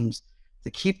teams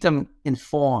to keep them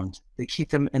informed, to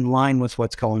keep them in line with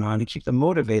what's going on, to keep them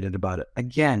motivated about it.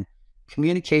 Again,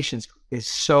 communications is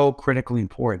so critically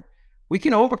important. We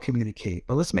can over communicate,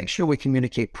 but let's make sure we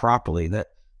communicate properly, that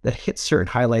hits certain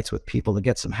highlights with people, that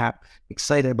gets them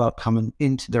excited about coming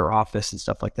into their office and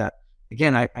stuff like that.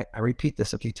 Again, I repeat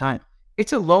this a few times.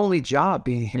 It's a lonely job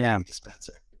being a hearing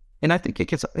dispenser. And I think it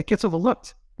gets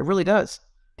overlooked. It really does.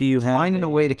 Do you have finding a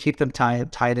way to keep them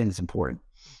tied in is important.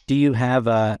 Do you have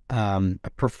a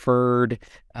preferred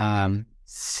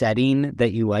setting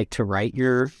that you like to write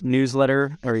your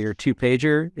newsletter or your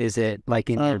 2-pager? Is it like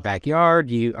in your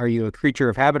backyard? Are you a creature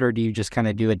of habit, or do you just kind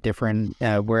of do it different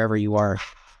wherever you are?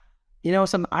 You know,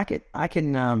 I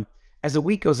can as the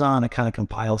week goes on, I kind of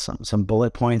compile some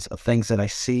bullet points of things that I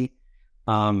see.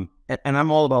 And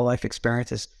I'm all about life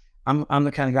experiences. I'm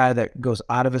the kind of guy that goes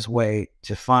out of his way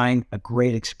to find a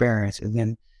great experience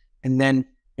and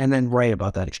then write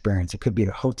about that experience. It could be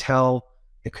a hotel,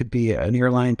 it could be an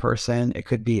airline person, it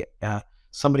could be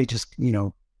somebody just,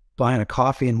 buying a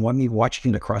coffee and me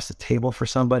watching it across the table for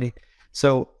somebody.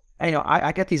 So,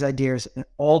 I get these ideas in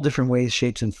all different ways,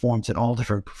 shapes, and forms in all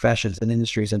different professions and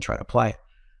industries and try to apply it.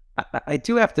 I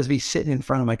do have to be sitting in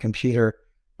front of my computer.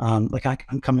 Like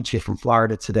I'm coming to you from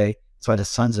Florida today, so the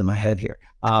sun's in my head here.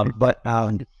 But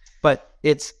I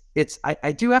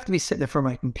do have to be sitting in front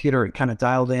of my computer and kind of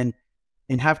dialed in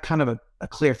and have kind of a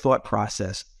clear thought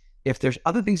process. If there's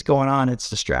other things going on, it's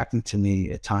distracting to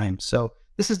me at times. So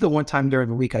this is the one time during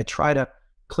the week I try to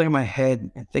clear my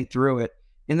head and think through it.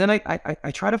 And then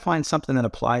I try to find something that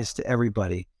applies to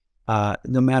everybody,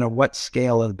 no matter what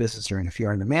scale of the business you're in. If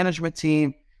you're in the management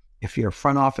team, if you're a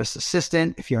front office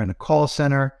assistant, if you're in a call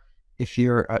center, if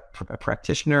you're a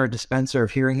practitioner, a dispenser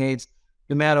of hearing aids,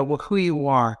 no matter who you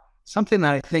are, something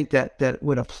that I think that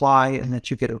would apply and that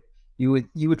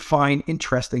you would find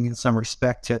interesting in some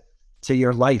respect to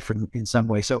your life in some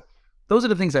way. So those are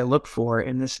the things I look for.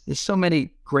 And there's so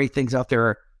many great things out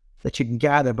there that you can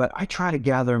gather, but I try to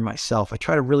gather myself. I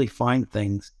try to really find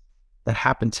things that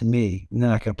happen to me and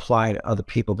then I can apply to other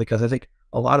people, because I think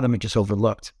a lot of them are just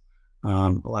overlooked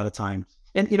a lot of times.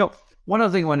 And, one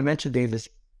other thing I want to mention, Dave, is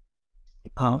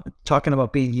talking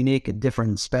about being unique and different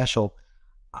and special.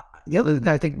 The other thing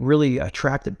that I think really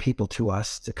attracted people to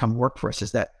us to come work for us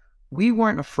is that we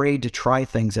weren't afraid to try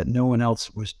things that no one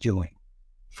else was doing.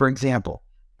 For example,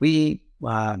 we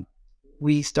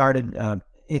started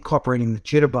incorporating the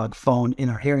jitterbug phone in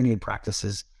our hearing aid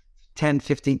practices 10,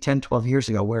 12 years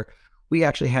ago, where we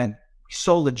actually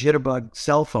sold a jitterbug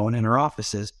cell phone in our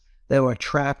offices that would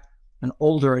attract an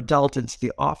older adult into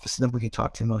the office, and then we could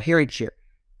talk to them about hearing care.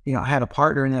 I had a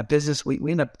partner in that business. We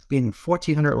ended up being in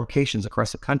 1,400 locations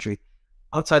across the country,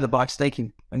 outside the box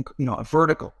thinking, a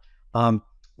vertical.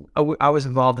 I was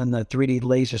involved in the 3D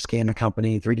laser scanner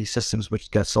company, 3D Systems, which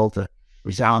got sold to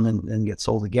Resound and get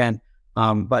sold again.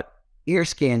 But ear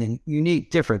scanning,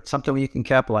 unique, different, something you can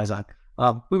capitalize on.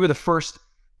 We were the first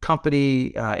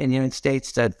company in the United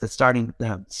States that starting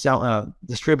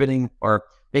distributing or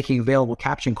making available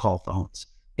caption call phones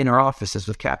in our offices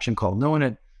with caption call. No one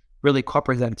had really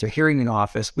incorporated that into hearing in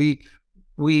office. We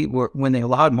were, when they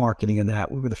allowed marketing of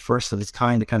that, we were the first of its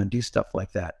kind to kind of do stuff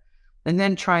like that. And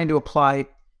then trying to apply,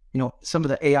 some of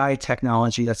the AI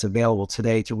technology that's available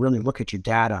today to really look at your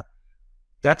data.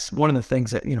 That's one of the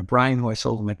things that, Brian, who I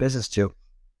sold my business to,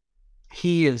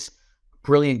 he is a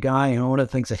brilliant guy. And one of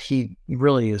the things that he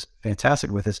really is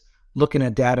fantastic with is looking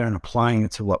at data and applying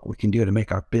it to what we can do to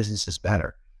make our businesses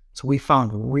better. So we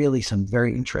found really some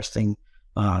very interesting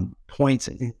points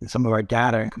in some of our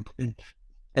data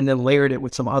and then layered it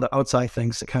with some other outside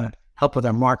things to kind of help with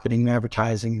our marketing and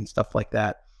advertising and stuff like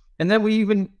that. And then we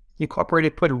even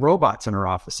put robots in our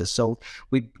offices. So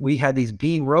we had these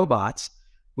beam robots,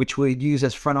 which we'd use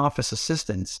as front office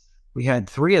assistants. We had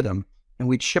 3 of them, and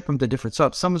we'd ship them to different. So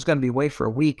if someone's going to be away for a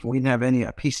week and we didn't have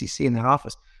a PCC in that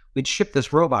office, we'd ship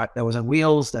this robot that was on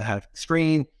wheels, that had a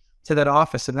screen, to that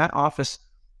office. And that office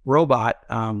robot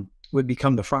would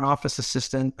become the front office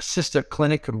assistant. A sister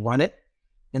clinic could run it,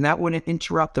 and that wouldn't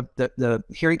interrupt the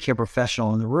hearing care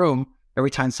professional in the room. Every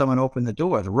time someone opened the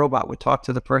door, the robot would talk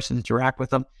to the person, interact with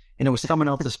them, and it was someone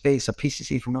else's space, a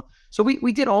PCC from. So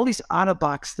we did all these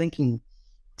out-of-box thinking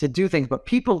to do things, but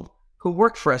people who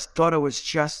worked for us thought it was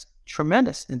just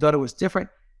tremendous and thought it was different,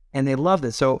 and they loved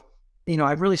it. So,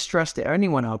 I really stress to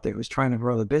anyone out there who's trying to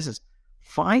grow the business,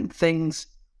 find things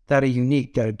that are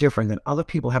unique, that are different, that other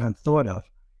people haven't thought of,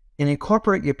 and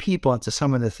incorporate your people into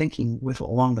some of the thinking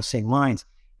along the same lines,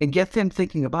 and get them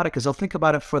thinking about it, because they'll think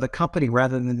about it for the company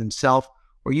rather than themselves,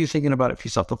 or you thinking about it for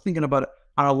yourself. They're thinking about it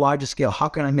on a larger scale. How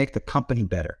can I make the company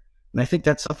better? And I think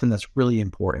that's something that's really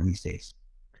important these days.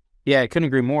 Yeah, I couldn't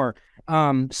agree more.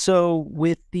 So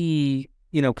with the,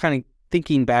 kind of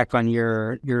thinking back on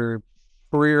your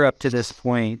career up to this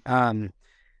point,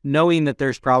 knowing that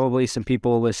there's probably some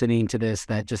people listening to this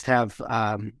that just have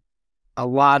a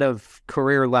lot of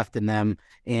career left in them,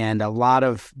 and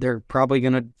they're probably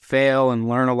going to fail and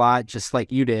learn a lot just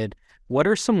like you did. What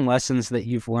are some lessons that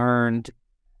you've learned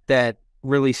that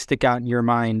really stick out in your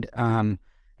mind,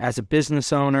 as a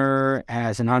business owner,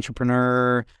 as an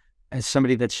entrepreneur, as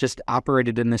somebody that's just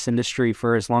operated in this industry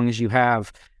for as long as you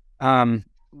have? Um,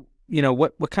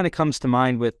 what kind of comes to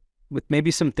mind with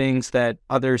maybe some things that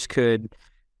others could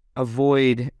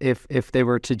avoid if they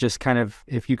were to just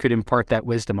if you could impart that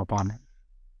wisdom upon them?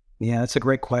 Yeah, that's a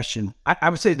great question. I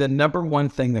would say the number one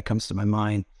thing that comes to my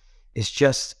mind is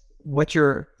just what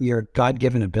your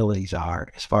God-given abilities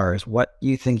are as far as what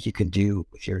you think you can do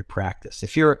with your practice.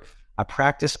 If you're a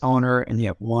practice owner and you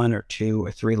have one or two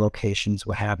or three locations,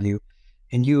 what have you,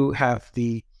 and you have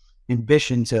the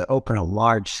ambition to open a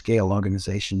large scale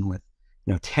organization with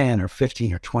 10 or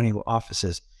 15 or 20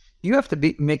 offices, you have to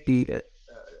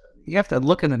you have to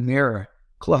look in the mirror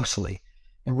closely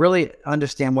and really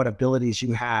understand what abilities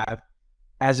you have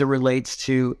as it relates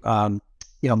to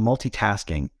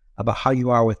multitasking, about how you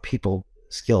are with people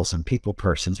skills and people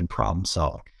persons and problem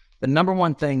solving. The number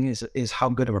one thing is how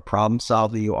good of a problem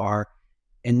solver you are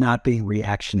and not being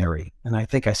reactionary. And I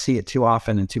think I see it too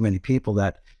often in too many people,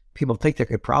 that people think they're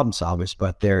good problem solvers,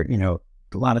 but they're, a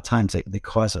lot of times they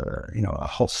cause a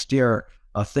whole stir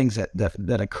of things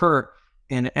that occur,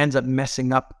 and it ends up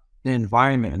messing up the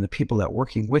environment and the people that are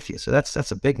working with you. So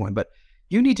that's a big one. But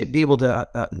you need to be able to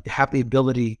have the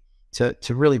ability to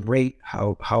really rate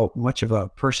how much of a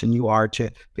person you are to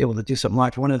be able to do something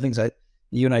like. One of the things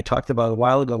you and I talked about a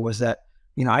while ago was that,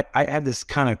 I have this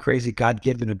kind of crazy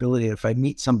God-given ability. If I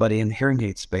meet somebody in the hearing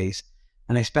aid space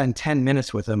and I spend 10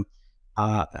 minutes with them,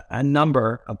 a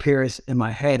number appears in my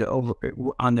head over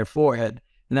on their forehead.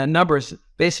 And that number is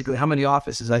basically how many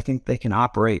offices I think they can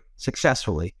operate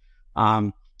successfully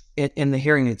in the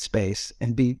hearing aid space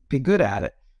and be good at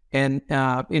it. And,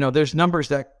 there's numbers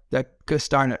that could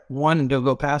start at 1 and don't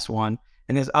go past 1.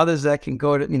 And there's others that can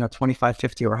go to, 25,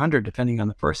 50, or 100, depending on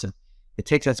the person. It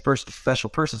takes that special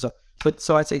person.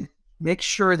 So I'd say make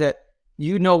sure that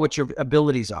you know what your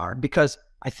abilities are, because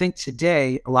I think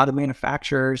today a lot of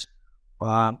manufacturers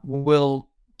will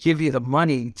give you the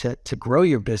money to grow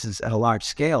your business at a large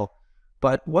scale.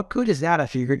 But what good is that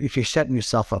if you're setting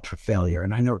yourself up for failure?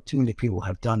 And I know too many people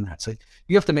have done that. So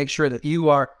you have to make sure that you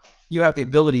have the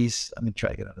abilities. Let me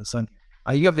try to get out of the sun.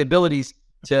 You have the abilities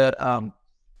to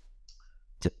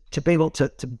be able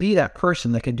to be that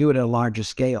person that can do it at a larger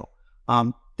scale.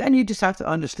 Then you just have to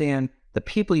understand the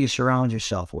people you surround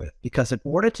yourself with, because in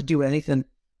order to do anything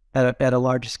at a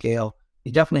larger scale,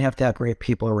 you definitely have to have great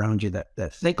people around you that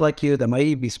think like you, that might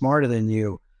even be smarter than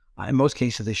you. In most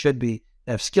cases, they should be,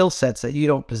 that have skill sets that you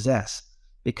don't possess.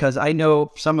 Because I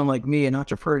know someone like me, an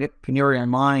entrepreneurial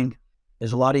mind,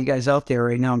 there's a lot of you guys out there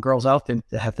right now and girls out there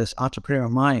that have this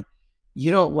entrepreneurial mind.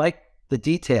 You don't like the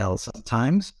details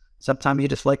sometimes. Sometimes you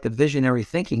just like the visionary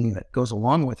thinking that goes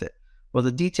along with it. Well,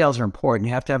 the details are important.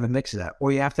 You have to have a mix of that,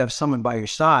 or you have to have someone by your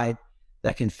side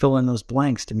that can fill in those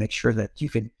blanks to make sure that you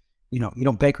can, you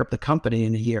don't bankrupt the company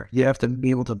in a year. You have to be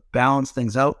able to balance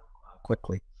things out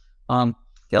quickly. The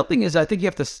other thing is, I think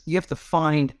you have to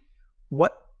find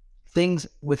what things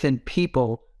within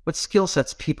people, what skill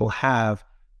sets people have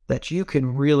that you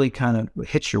can really kind of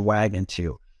hitch your wagon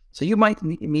to. So you might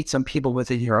meet some people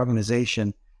within your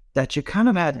organization that you kind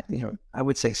of had, I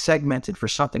would say segmented for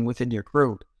something within your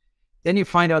group. Then you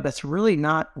find out that's really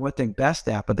not what they're best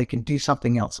at, but they can do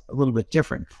something else a little bit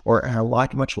different or at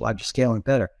a much larger scale and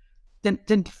better.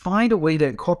 Then find a way to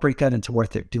incorporate that into what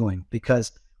they're doing,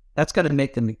 because that's going to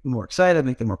make them more excited,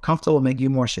 make them more comfortable, make you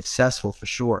more successful for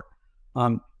sure.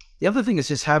 The other thing is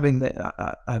just having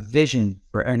a vision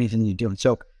for anything you're doing.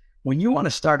 So when you want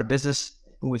to start a business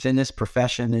within this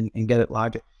profession and get it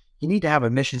larger, you need to have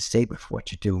a mission statement for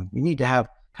what you're doing. You need to have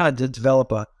kind of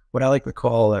develop what I like to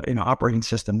call operating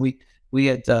system. We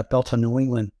had Beltone, New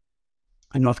England,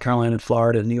 in North Carolina, and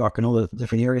Florida, New York, and all the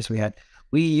different areas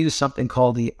we used something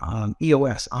called the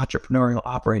EOS, Entrepreneurial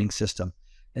Operating System.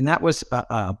 And that was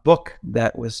a book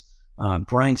that was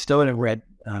Brian Stone read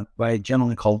by a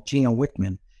gentleman called Gino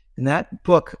Wickman. And that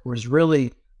book was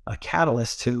really a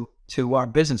catalyst to our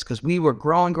business, because we were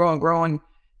growing,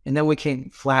 and then we came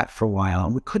flat for a while,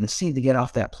 and we couldn't seem to get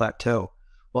off that plateau.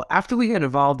 Well, after we got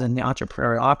involved in the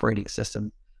entrepreneurial operating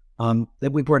system,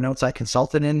 then we brought an outside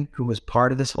consultant in who was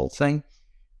part of this whole thing.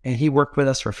 And he worked with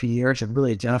us for a few years and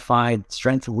really identified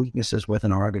strengths and weaknesses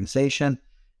within our organization.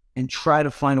 and try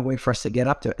to find a way for us to get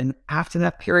up to it. And after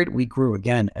that period, we grew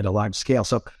again at a large scale.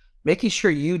 So making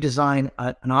sure you design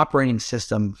an operating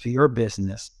system for your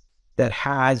business that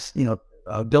has,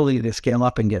 ability to scale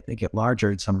up and get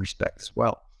larger in some respects as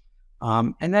well.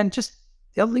 And then just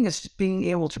the other thing is just being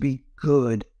able to be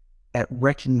good at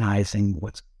recognizing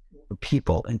what's for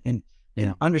people and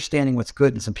understanding what's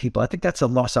good in some people. I think that's a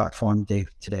lost art form, Dave,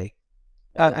 today.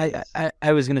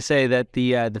 I was going to say that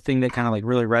the thing that kind of like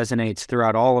really resonates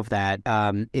throughout all of that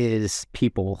is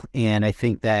people. And I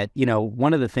think that,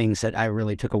 one of the things that I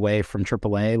really took away from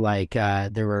AAA, like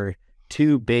there were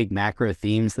two big macro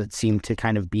themes that seemed to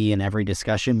kind of be in every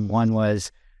discussion. One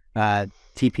was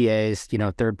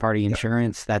TPAs, third-party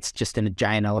insurance. That's just a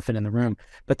giant elephant in the room.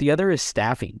 But the other is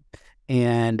staffing.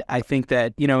 And I think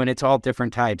that, and it's all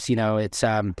different types. It's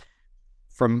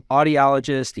from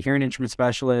audiologists to hearing instrument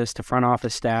specialists to front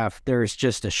office staff, there's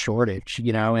just a shortage,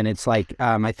 and it's like,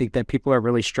 I think that people are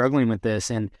really struggling with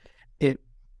this. And it,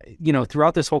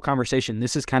 throughout this whole conversation,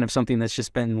 this is kind of something that's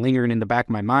just been lingering in the back of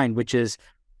my mind, which is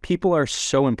people are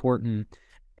so important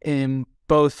in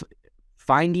both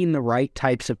finding the right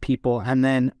types of people and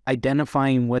then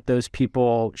identifying what those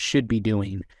people should be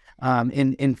doing,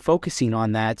 and focusing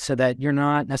on that so that you're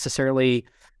not necessarily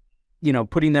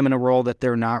putting them in a role that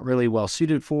they're not really well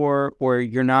suited for, or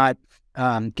you're not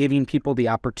giving people the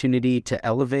opportunity to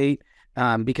elevate.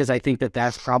 Because I think that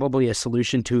that's probably a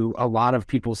solution to a lot of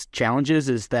people's challenges,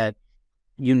 is that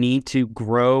you need to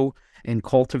grow and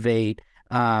cultivate,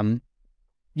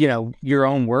 your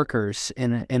own workers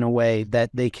in a way that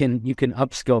you can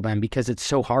upskill them, because it's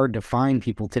so hard to find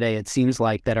people today. It seems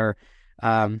like that are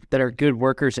good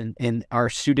workers and are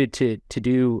suited to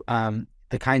do,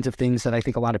 the kinds of things that I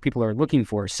think a lot of people are looking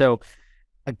for. So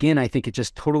again, I think it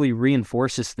just totally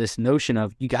reinforces this notion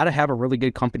of you got to have a really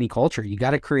good company culture. You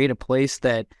got to create a place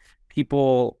that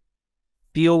people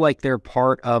feel like they're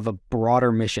part of a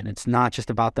broader mission. It's not just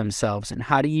about themselves. And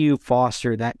how do you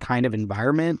foster that kind of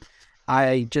environment?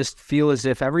 I just feel as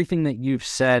if everything that you've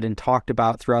said and talked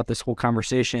about throughout this whole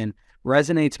conversation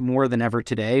resonates more than ever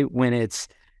today, when it's,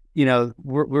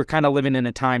 we're kind of living in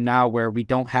a time now where we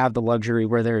don't have the luxury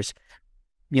where there's,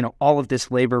 all of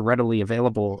this labor readily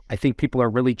available. I think people are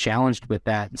really challenged with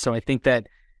that. And so I think that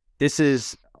this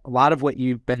is a lot of what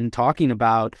you've been talking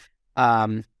about,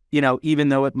 even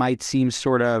though it might seem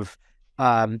sort of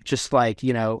just like,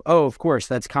 oh, of course,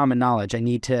 that's common knowledge. I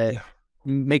need to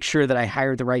make sure that I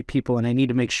hire the right people, and I need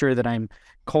to make sure that I'm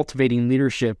cultivating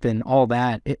leadership and all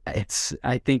that. It's,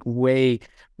 I think, way,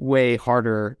 way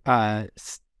harder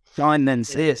done than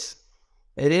said.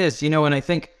 It is, and I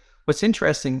think what's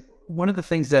interesting, one of the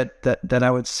things that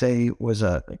I would say was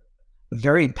a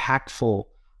very impactful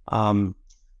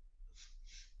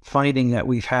finding that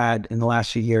we've had in the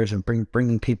last few years of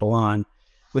bringing people on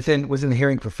within the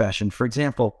hearing profession. For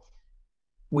example,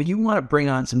 when you want to bring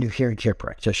on some new hearing care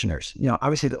practitioners,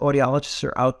 obviously the audiologists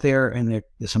are out there and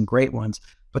there's some great ones,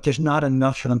 but there's not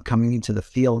enough for them coming into the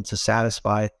field to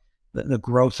satisfy the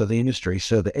growth of the industry.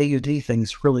 So the AUD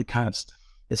thing's really kind of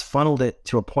has funneled it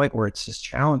to a point where it's just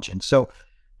challenging. So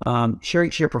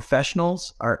hearing care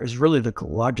professionals is really the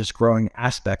largest growing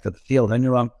aspect of the field. I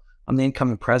know I'm the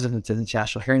incoming president of the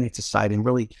International Hearing Aid Society and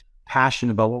really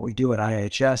passionate about what we do at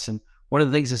IHS. And one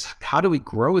of the things is, how do we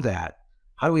grow that?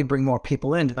 How do we bring more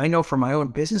people in? And I know from my own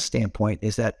business standpoint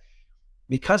is that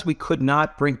because we could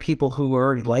not bring people who were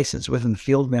already licensed within the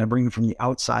field, man, bring them from the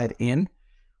outside in,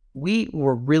 we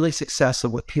were really successful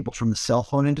with people from the cell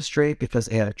phone industry because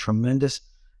they had a tremendous,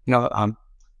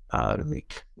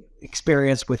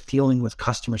 experience with dealing with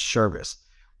customer service.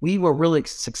 We were really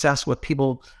successful with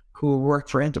people who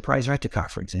worked for Enterprise Rent-A-Car,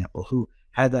 for example, who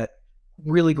had that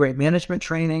really great management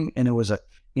training, and it was a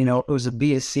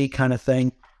BSc kind of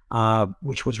thing,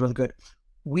 which was really good.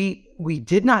 We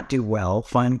did not do well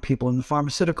finding people in the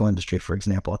pharmaceutical industry, for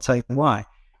example. I'll tell you why.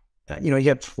 You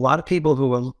had a lot of people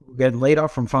who get laid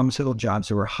off from pharmaceutical jobs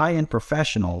who were high-end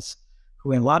professionals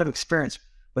who had a lot of experience,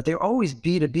 but they were always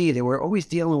B2B. They were always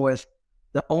dealing with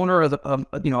the owner of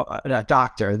a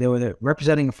doctor. They were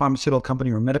representing a pharmaceutical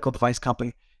company or a medical device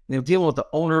company. They were dealing with the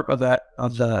owner of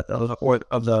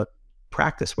the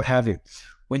practice, what have you.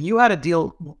 When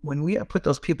we had put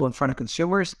those people in front of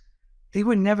consumers, they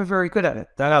were never very good at it.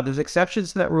 Now, there's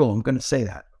exceptions to that rule. I'm going to say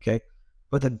that, okay?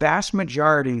 But the vast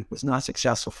majority was not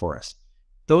successful for us.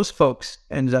 Those folks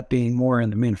ended up being more in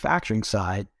the manufacturing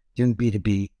side, doing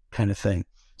B2B kind of thing.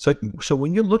 So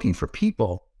when you're looking for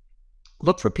people,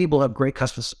 look for people who have great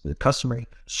customer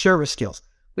service skills.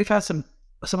 We've had some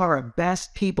of our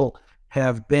best people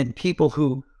have been people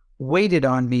who waited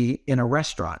on me in a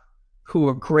restaurant, who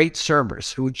were great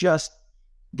servers,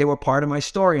 they were part of my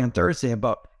story on Thursday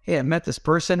about, hey, hey, I met this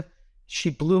person. She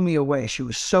blew me away. She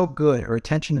was so good. Her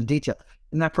attention to detail.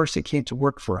 And that person came to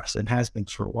work for us and has been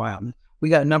for a while. And we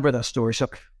got a number of those stories. So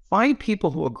find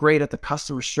people who are great at the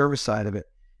customer service side of it.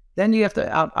 Then you have to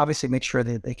obviously make sure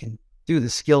that they can do the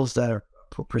skills that are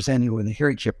presented with a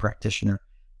hearing care practitioner,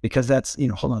 because that's,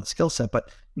 hold on, the skill set,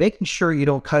 but making sure you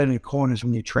don't cut any corners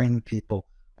when you train people.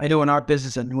 I know in our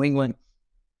business in New England,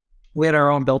 we had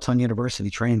our own Beltone University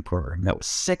training program. That was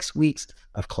 6 weeks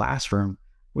of classroom,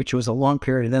 which was a long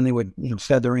period. And then they would,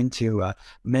 feather into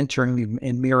mentoring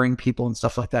and mirroring people and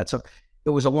stuff like that. So it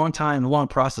was a long time, a long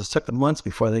process. It took them months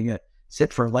before they get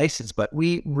sit for a license, but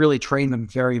we really trained them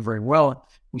very, very well.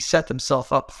 We set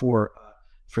themselves up for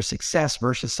success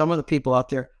versus some of the people out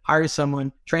there, hire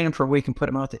someone, train them for a week and put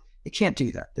them out there. You can't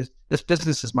do that. This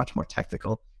business is much more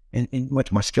technical and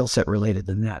much more skill set related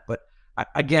than that. But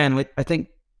again, I think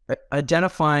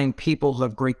identifying people who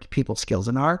have great people skills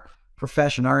in our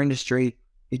profession, our industry,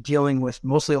 you're dealing with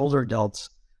mostly older adults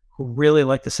who really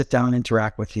like to sit down and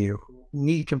interact with you, who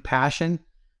need compassion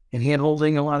and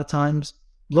hand-holding a lot of times.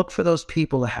 Look for those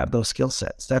people that have those skill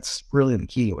sets. That's really the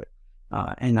key to it.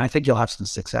 And I think you'll have some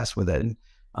success with it.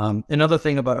 And another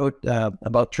thing about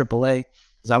AAA,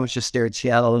 because I was just there in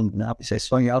Seattle and obviously I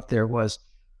saw you out there, was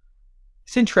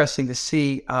it's interesting to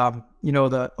see,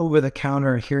 the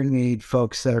over-the-counter hearing aid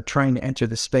folks that are trying to enter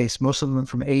the space, most of them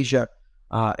from Asia.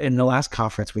 In the last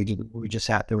conference we just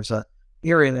had, there was a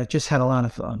area that just had a lot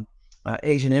of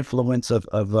Asian influence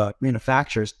of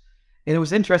manufacturers. And it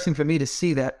was interesting for me to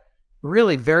see that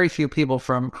really very few people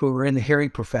who were in the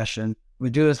hearing profession, who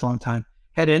do this a long time,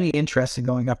 had any interest in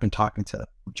going up and talking to them,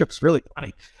 which was really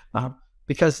funny.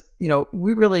 Because,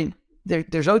 we really,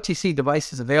 there's OTC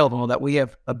devices available that we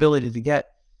have ability to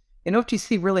get. And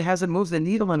OTC really hasn't moved the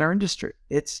needle in our industry.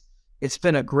 It's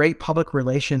been a great public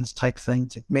relations type thing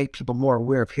to make people more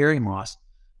aware of hearing loss.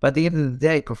 But at the end of the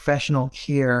day, professional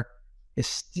care is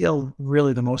still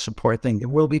really the most important thing. There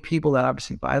will be people that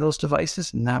obviously buy those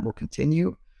devices, and that will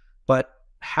continue. But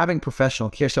having professional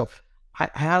care. So I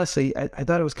honestly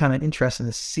thought it was kind of interesting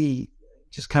to see,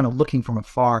 just kind of looking from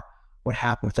afar, what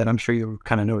happened with that. I'm sure you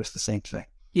kind of noticed the same thing.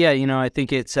 Yeah, I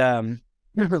think it's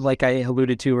like I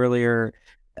alluded to earlier,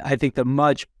 I think the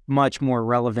much more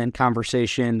relevant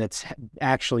conversation that's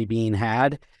actually being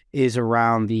had is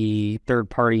around the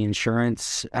third-party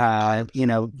insurance,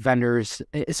 vendors,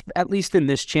 at least in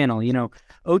this channel.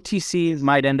 OTC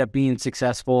might end up being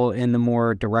successful in the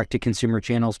more direct-to-consumer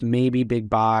channels, maybe big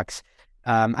box.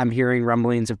 I'm hearing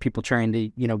rumblings of people trying to,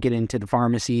 get into the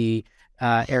pharmacy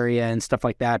area and stuff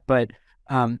like that. But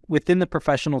within the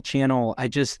professional channel, I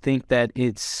just think that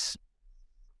it's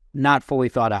not fully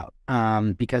thought out,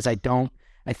 because I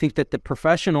think that the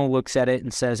professional looks at it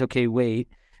and says, okay, wait,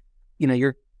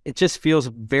 it just feels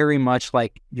very much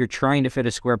like you're trying to fit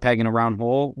a square peg in a round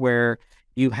hole, where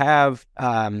you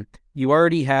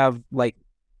already have like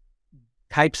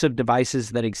types of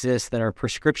devices that exist that are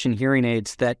prescription hearing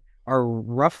aids that are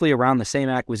roughly around the same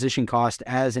acquisition cost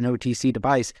as an OTC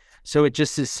device. So it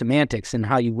just is semantics and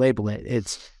how you label it.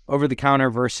 It's over the counter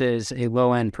versus a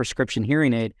low end prescription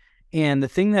hearing aid. And the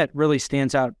thing that really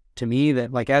stands out to me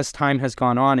that, like, as time has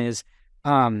gone on is,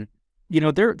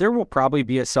 there will probably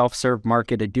be a self-serve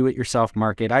market, a do-it-yourself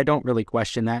market. I don't really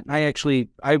question that. I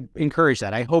encourage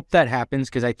that. I hope that happens,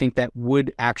 because I think that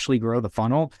would actually grow the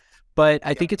funnel. But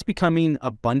I think it's becoming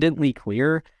abundantly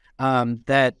clear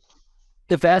that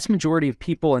the vast majority of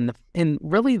people and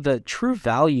really the true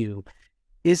value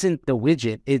isn't the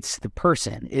widget, it's the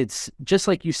person. It's just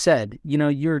like you said,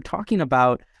 you're talking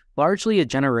about largely a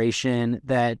generation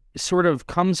that sort of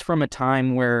comes from a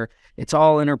time where it's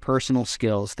all interpersonal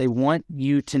skills. They want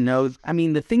you to know. I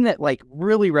mean, the thing that like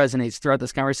really resonates throughout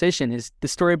this conversation is the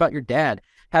story about your dad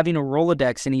having a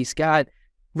Rolodex, and he's got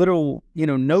little,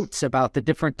 notes about the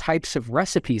different types of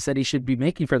recipes that he should be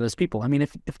making for those people. I mean,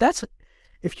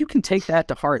 if you can take that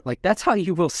to heart, like, that's how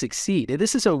you will succeed.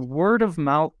 This is a word of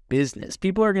mouth business.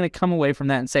 People are going to come away from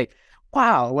that and say,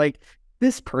 wow, like,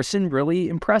 this person really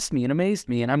impressed me and amazed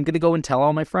me, and I'm going to go and tell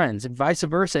all my friends. And vice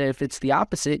versa, if it's the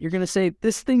opposite, you're going to say,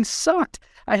 this thing sucked.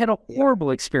 I had a horrible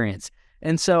experience.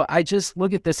 And so I just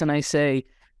look at this and I say,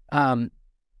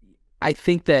 I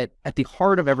think that at the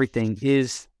heart of everything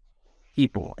is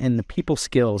people and the people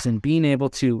skills, and being able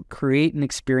to create an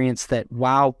experience that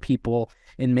wow people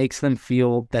and makes them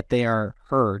feel that they are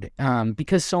heard.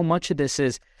 Because so much of this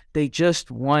is they just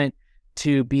want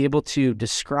to be able to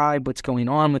describe what's going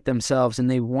on with themselves,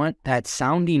 and they want that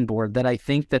sounding board that I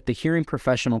think that the hearing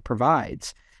professional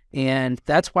provides. And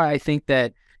that's why I think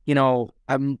that,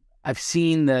 I've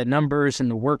seen the numbers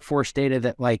and the workforce data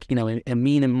that, like, Amin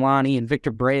Imlani and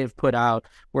Victor Bray have put out,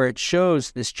 where it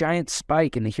shows this giant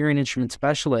spike in the hearing instrument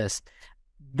specialists.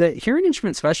 The hearing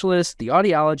instrument specialists, the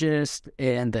audiologists,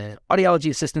 and the audiology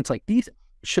assistants, like, these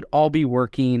should all be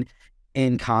working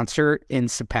in concert in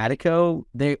simpatico.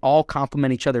 They all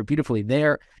complement each other beautifully.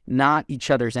 They're not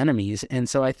each other's enemies. And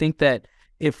so I think that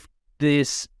if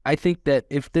this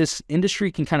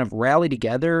industry can kind of rally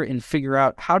together and figure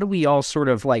out how do we all sort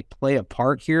of like play a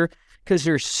part here, because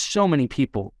there's so many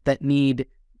people that need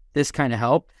this kind of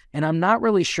help. And I'm not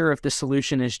really sure if the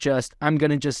solution is just, I'm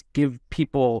going to just give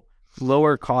people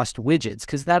lower cost widgets,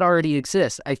 because that already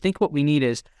exists. I think what we need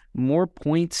is more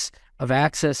points of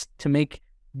access to make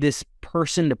this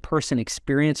person to person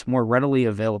experience more readily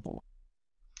available.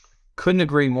 Couldn't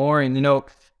agree more. And,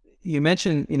 you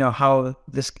mentioned, how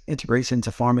this integrates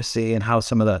into pharmacy and how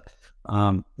some of the,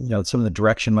 some of the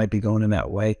direction might be going in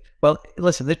that way. Well,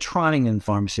 listen, they're trying in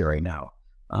pharmacy right now.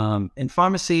 And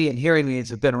pharmacy and hearing aids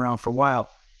have been around for a while.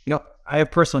 I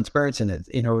have personal experience in it.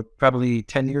 Probably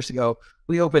 10 years ago,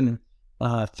 we opened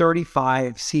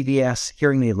 35 CVS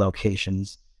hearing aid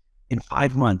locations. In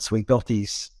 5 months, we built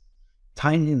these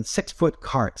tiny 6-foot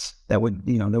carts that would,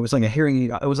 there was like a hearing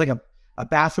aid. It was like a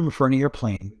bathroom for an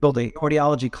airplane. Built a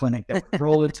audiology clinic that would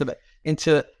roll in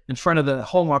front of the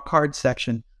Hallmark card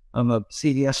section of a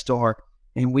CVS store,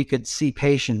 and we could see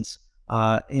patients,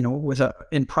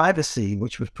 in privacy,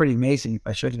 which was pretty amazing.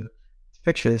 I showed you a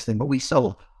picture of this thing, but we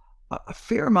sold a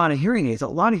fair amount of hearing aids, a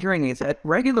lot of hearing aids at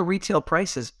regular retail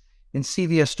prices in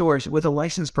CVS stores with a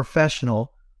licensed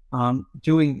professional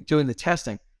doing the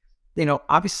testing.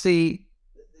 Obviously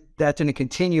that didn't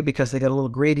continue because they got a little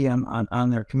greedy on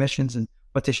their commissions and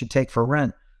what they should take for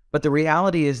rent. But the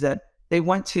reality is that they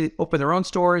went to open their own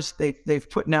stores. They've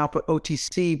put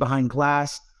OTC behind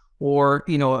glass, or,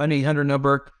 an 800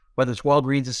 number, whether it's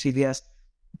Walgreens or CVS.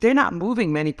 They're not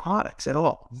moving many products at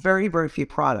all. Very, very few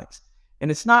products. And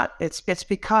it's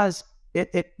because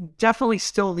it definitely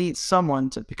still needs someone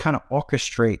to kind of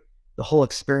orchestrate the whole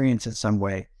experience in some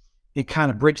way and kind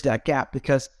of bridge that gap,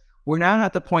 because we're not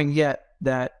at the point yet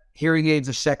that hearing aids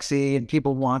are sexy and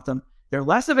people want them. They're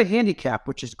less of a handicap,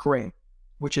 which is great,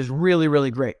 which is really,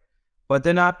 really great.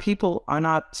 But people are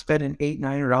not spending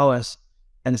 $800-900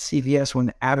 at a CVS when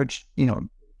the average,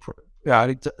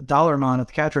 dollar amount of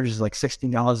the cartridge is like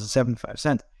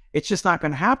 $16.75. It's just not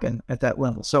going to happen at that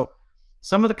level. So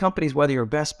some of the companies, whether you're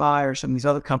Best Buy or some of these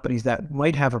other companies that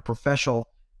might have a professional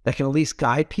that can at least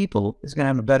guide people, is going to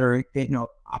have a better,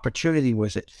 opportunity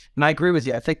with it. And I agree with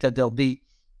you. I think that there'll be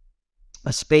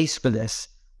a space for this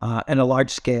and a large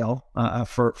scale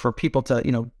for people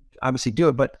to, obviously do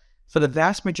it. But for the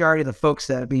vast majority of the folks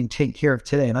that are being taken care of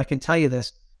today, and I can tell you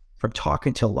this from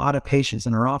talking to a lot of patients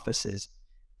in our offices,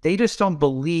 they just don't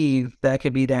believe that it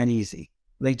could be that easy.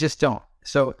 They just don't.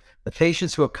 So the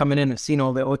patients who are coming in and seen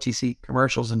all the OTC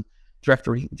commercials and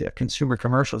direct-to-consumer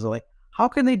commercials are like, how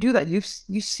can they do that? You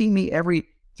see me every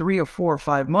 3 or 4 or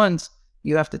 5 months.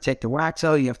 You have to take the wax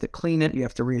out. You have to clean it. You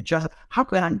have to readjust it. How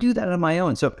can I do that on my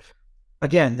own? So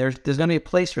again, there's going to be a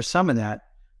place for some of that,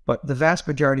 but the vast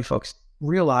majority of folks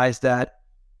realize that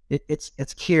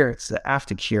it's care, it's the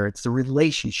aftercare, it's the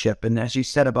relationship. And as you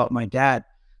said about my dad,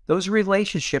 those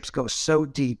relationships go so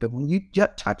deep. And when you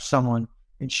just touch someone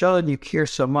and show them you care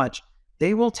so much,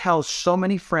 they will tell so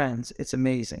many friends. It's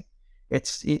amazing.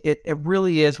 It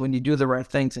really is when you do the right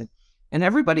things. And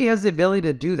everybody has the ability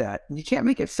to do that. You can't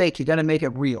make it fake. You got to make it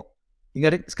real.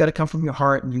 It's got to come from your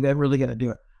heart, and you really got to do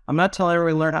it. I'm not telling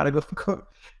everybody to learn how to go cook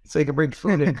so you can bring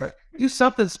food in, but do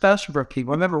something special for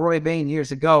people. I remember Roy Bain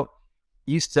years ago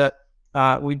used to,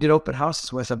 we did open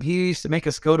houses with him. He used to make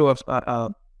us go to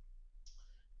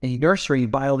a nursery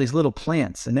and buy all these little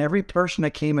plants, and every person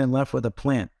that came in left with a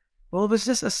plant. Well, it was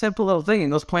just a simple little thing,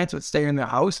 and those plants would stay in their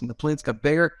house, and the plants got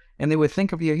bigger, and they would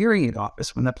think of your hearing aid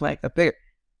office when the plant got bigger.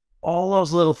 All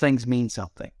those little things mean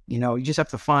something. You just have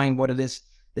to find what it is,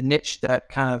 the niche that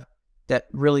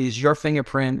really is your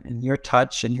fingerprint and your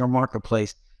touch and your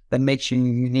marketplace that makes you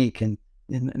unique. And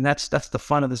that's the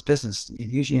fun of this business. You're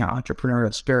using your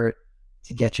entrepreneurial spirit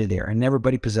to get you there, and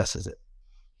everybody possesses it.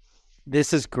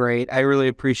 This is great. I really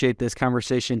appreciate this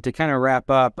conversation. To kind of wrap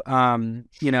up,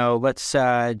 let's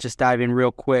just dive in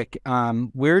real quick.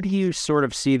 Where do you sort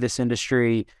of see this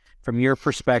industry from your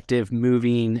perspective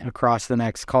moving across the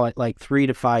next, call it like 3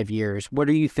 to 5 years? What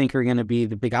do you think are going to be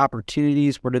the big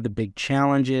opportunities? What are the big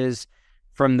challenges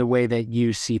from the way that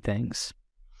you see things?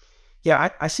 Yeah,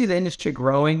 I see the industry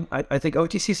growing. I think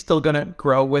OTC is still going to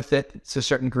grow with it to a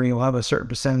certain degree. We'll have a certain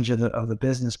percentage of the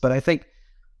business, but I think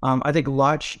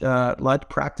large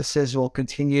practices will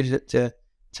continue to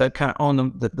to kind of own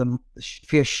the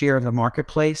fair share of the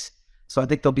marketplace. So I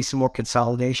think there'll be some more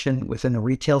consolidation within the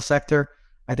retail sector.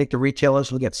 I think the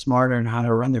retailers will get smarter in how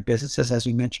to run their businesses, as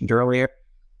we mentioned earlier.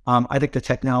 I think the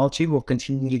technology will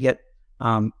continue to get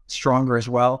stronger as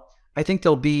well. I think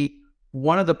there'll be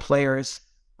one of the players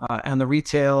and the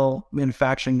retail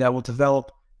manufacturing that will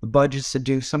develop the budgets to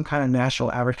do some kind of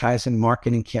national advertising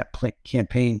marketing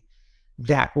campaign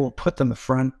that will put them in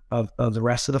front of the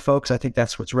rest of the folks. I think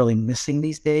that's what's really missing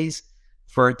these days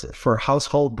for a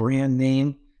household brand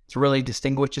name to really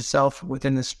distinguish itself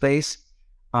within the space.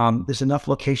 There's enough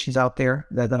locations out there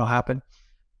that'll happen.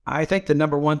 I think the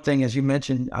number one thing, as you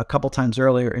mentioned a couple times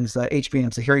earlier, is the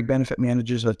HBMs, the hearing benefit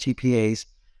managers of TPAs.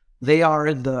 They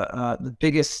are the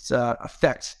biggest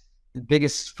effect, the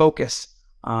biggest focus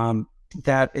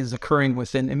that is occurring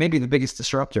within, and maybe the biggest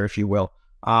disruptor, if you will,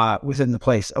 within the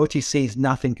place. OTC is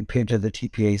nothing compared to the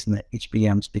TPAs and the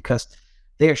HBMs because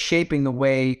they are shaping the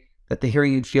way that the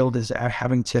hearing aid field is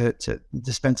having to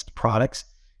dispense the products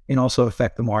and also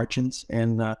affect the margins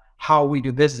and how we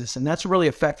do business. And that's really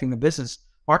affecting the business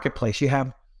marketplace. You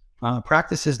have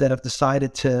practices that have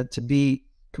decided to be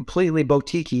completely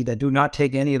boutique-y, that do not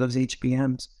take any of those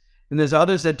HBMs. And there's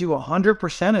others that do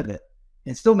 100% of it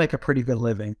and still make a pretty good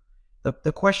living.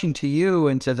 The question to you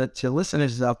and to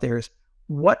listeners out there is,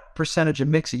 what percentage of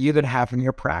mix are you going to have in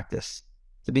your practice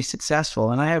to be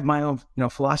successful? And I have my own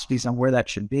philosophies on where that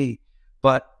should be.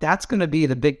 But that's going to be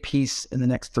the big piece in the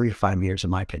next 3 to 5 years, in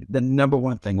my opinion. The number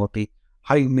one thing will be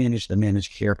how you manage the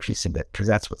managed care piece of it, because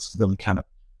that's what's really kind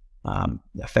of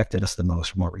affected us the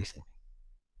most more recently.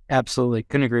 Absolutely.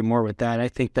 Couldn't agree more with that. I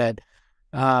think that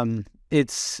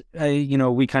it's,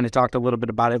 we kind of talked a little bit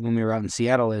about it when we were out in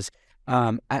Seattle, is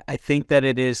I think that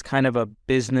it is kind of a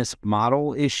business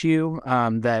model issue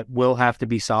that will have to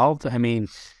be solved. I mean,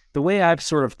 the way I've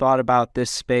sort of thought about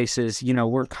this space is,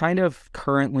 we're kind of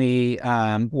currently,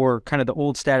 or kind of the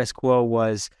old status quo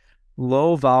was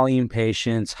low volume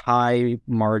patients, high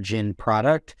margin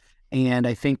product. And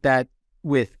I think that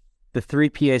with the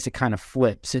 3PAs, it kind of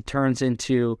flips. It turns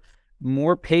into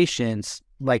more patients,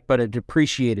 but a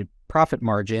depreciated profit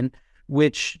margin,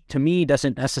 which to me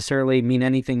doesn't necessarily mean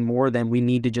anything more than we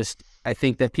need to I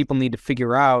think that people need to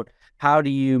figure out, how do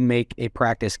you make a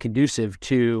practice conducive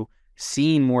to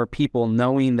seeing more people,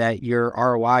 knowing that your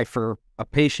ROI for a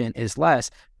patient is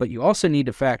less, but you also need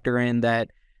to factor in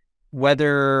that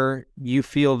whether you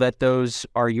feel that those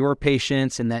are your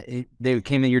patients and that they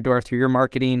came in your door through your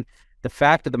marketing, the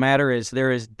fact of the matter is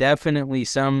there is definitely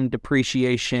some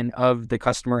depreciation of the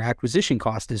customer acquisition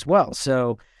cost as well.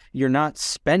 So you're not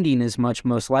spending as much,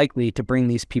 most likely, to bring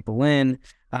these people in.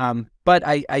 But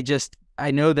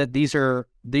I know that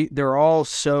they're all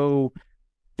so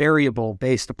variable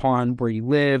based upon where you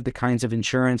live, the kinds of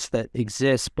insurance that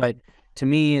exists. But to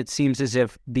me, it seems as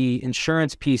if the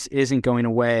insurance piece isn't going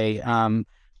away.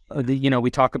 We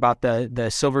talk about the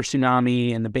silver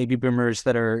tsunami and the baby boomers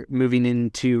that are moving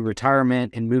into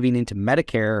retirement and moving into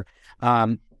Medicare.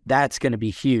 That's going to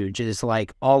be huge. It's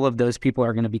like all of those people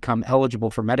are going to become eligible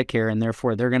for Medicare, and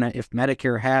therefore if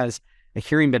Medicare has a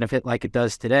hearing benefit like it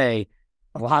does today,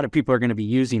 a lot of people are going to be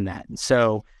using that. And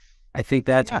so I think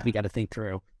that's what we got to think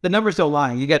through. The numbers don't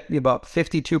lie. You get about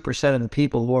 52% of the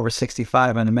people who are over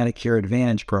 65 on the Medicare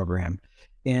Advantage program.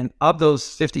 And of those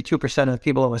 52% of the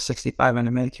people over 65 on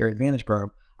the Medicare Advantage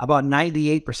program, about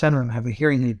 98% of them have a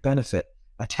hearing aid benefit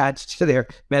attached to their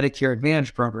Medicare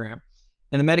Advantage program.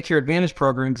 And the Medicare Advantage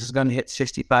program is going to hit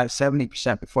 65,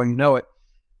 70% before you know it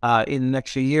in the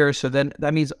next few years. So then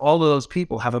that means all of those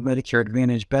people have a Medicare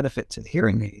Advantage benefit to the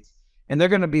hearing aids. And they're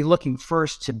going to be looking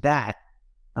first to that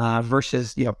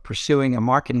versus pursuing a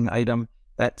marketing item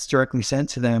that's directly sent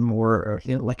to them or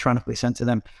electronically sent to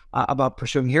them about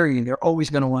pursuing hearing aid. They're always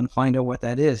going to want to find out what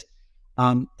that is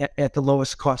at the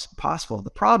lowest cost possible. The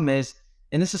problem is,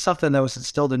 and this is something that was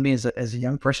instilled in me as a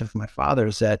young person from my father,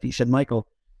 is that he said, Michael,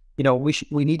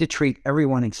 we need to treat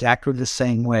everyone exactly the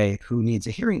same way who needs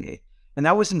a hearing aid. And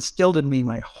that was instilled in me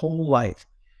my whole life.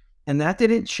 And that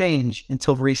didn't change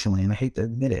until recently. And I hate to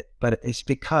admit it, but it's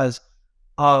because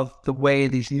of the way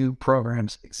these new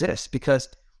programs exist. Because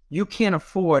you can't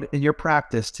afford in your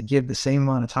practice to give the same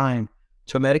amount of time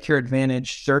to a Medicare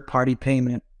Advantage, third-party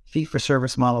payment,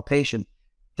 fee-for-service model patient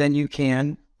than you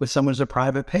can with someone who's a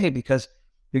private pay, because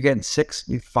you're getting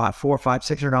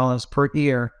 $600 per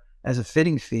year as a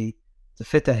fitting fee to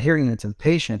fit that hearing into the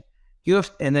patient.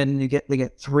 And then they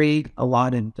get 3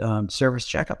 allotted service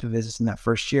checkup visits in that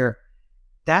first year.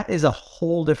 That is a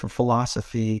whole different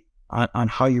philosophy on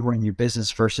how you run your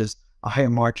business versus a higher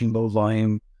margin, low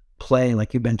volume play,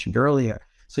 like you mentioned earlier.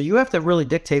 So you have to really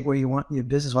dictate where you want your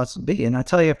business wants to be. And I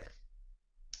tell you,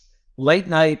 late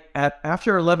night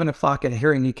after 11 o'clock at a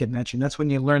hearing aid convention. That's when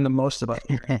you learn the most about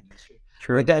the hearing industry.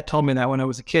 True. My dad told me that when I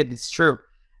was a kid. It's true.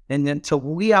 And then till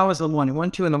wee hours of the morning, 1,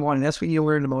 2 in the morning, that's when you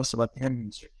learn the most about the hearing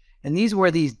industry. And these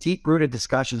were these deep-rooted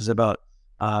discussions about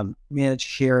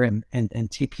managed care and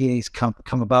TPAs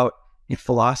come about in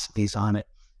philosophies on it.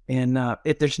 And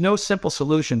there's no simple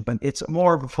solution, but it's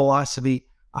more of a philosophy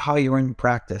of how you run your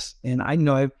practice. And I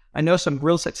know some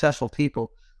real successful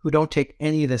people who don't take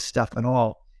any of this stuff at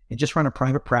all and just run a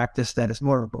private practice that is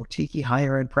more of a boutique,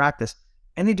 higher-end practice.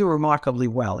 And they do remarkably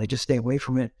well. They just stay away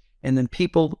from it. And then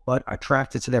people are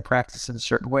attracted to their practice in a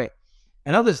certain way.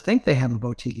 And others think they have a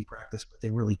boutique practice, but they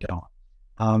really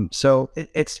don't. So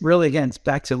it's really, again, it's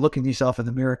back to looking at yourself in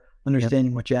the mirror,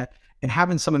 understanding what you have, and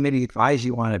having someone maybe advise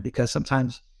you on it, because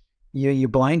sometimes your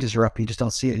blinders are up. You just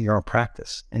don't see it in your own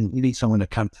practice, and you need someone to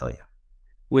come tell you.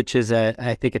 Which is,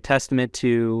 I think, a testament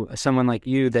to someone like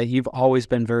you, that you've always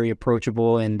been very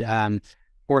approachable and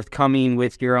forthcoming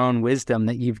with your own wisdom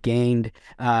that you've gained,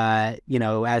 as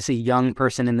a young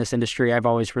person in this industry. I've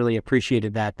always really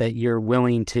appreciated that you're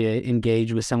willing to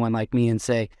engage with someone like me and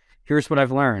say, here's what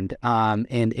I've learned,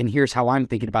 and here's how I'm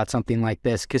thinking about something like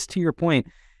this. Because to your point,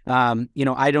 I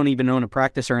don't even own a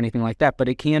practice or anything like that, but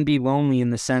it can be lonely in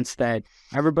the sense that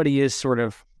everybody is sort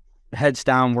of heads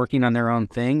down working on their own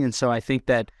thing. And so I think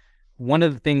that one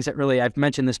of the things that really, I've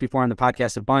mentioned this before on the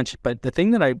podcast a bunch, but the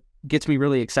thing that gets me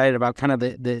really excited about kind of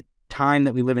the time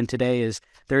that we live in today is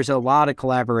there's a lot of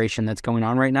collaboration that's going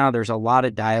on right now. There's a lot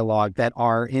of dialogue that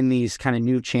are in these kind of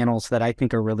new channels that I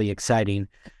think are really exciting.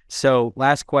 So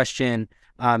last question,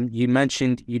 you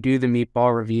mentioned you do the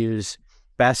meatball reviews,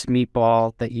 best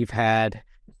meatball that you've had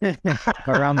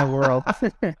around the world.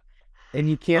 And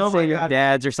you can't say your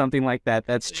dad's or something like that.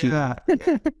 That's cheating.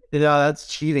 Yeah. That's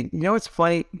cheating. It's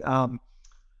funny.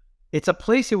 It's a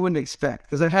place you wouldn't expect,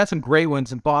 because I've had some great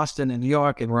ones in Boston and New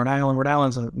York and Rhode Island. Rhode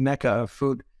Island's a mecca of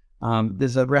food.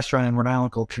 There's a restaurant in Rhode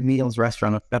Island called Camille's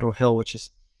Restaurant on Federal Hill,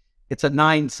 it's a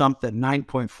 9-something,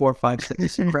 9.456.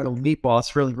 It's incredible meatball.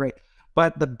 It's really great.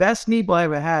 But the best meatball I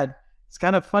ever had, it's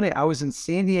kind of funny. I was in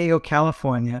San Diego,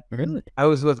 California. Really? I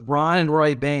was with Ron and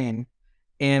Roy Bain,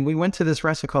 and we went to this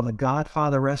restaurant called the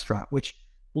Godfather Restaurant, which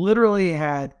literally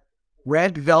had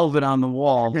red velvet on the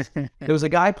wall. There was a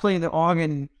guy playing the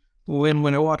organ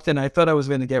when I walked in. I thought I was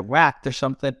going to get whacked or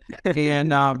something.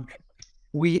 And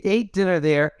we ate dinner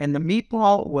there, and the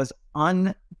meatball was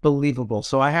unbelievable.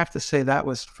 So I have to say that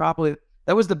was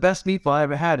the best meatball I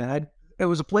ever had. And it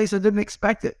was a place I didn't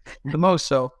expect it the most.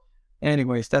 So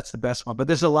anyways, that's the best one. But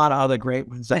there's a lot of other great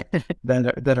ones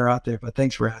that are out there. But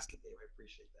thanks for asking, Dave. I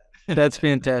appreciate that. That's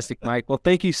fantastic, Mike. Well,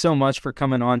 thank you so much for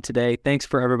coming on today. Thanks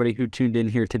for everybody who tuned in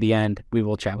here to the end. We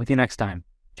will chat with you next time.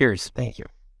 Cheers. Thank you.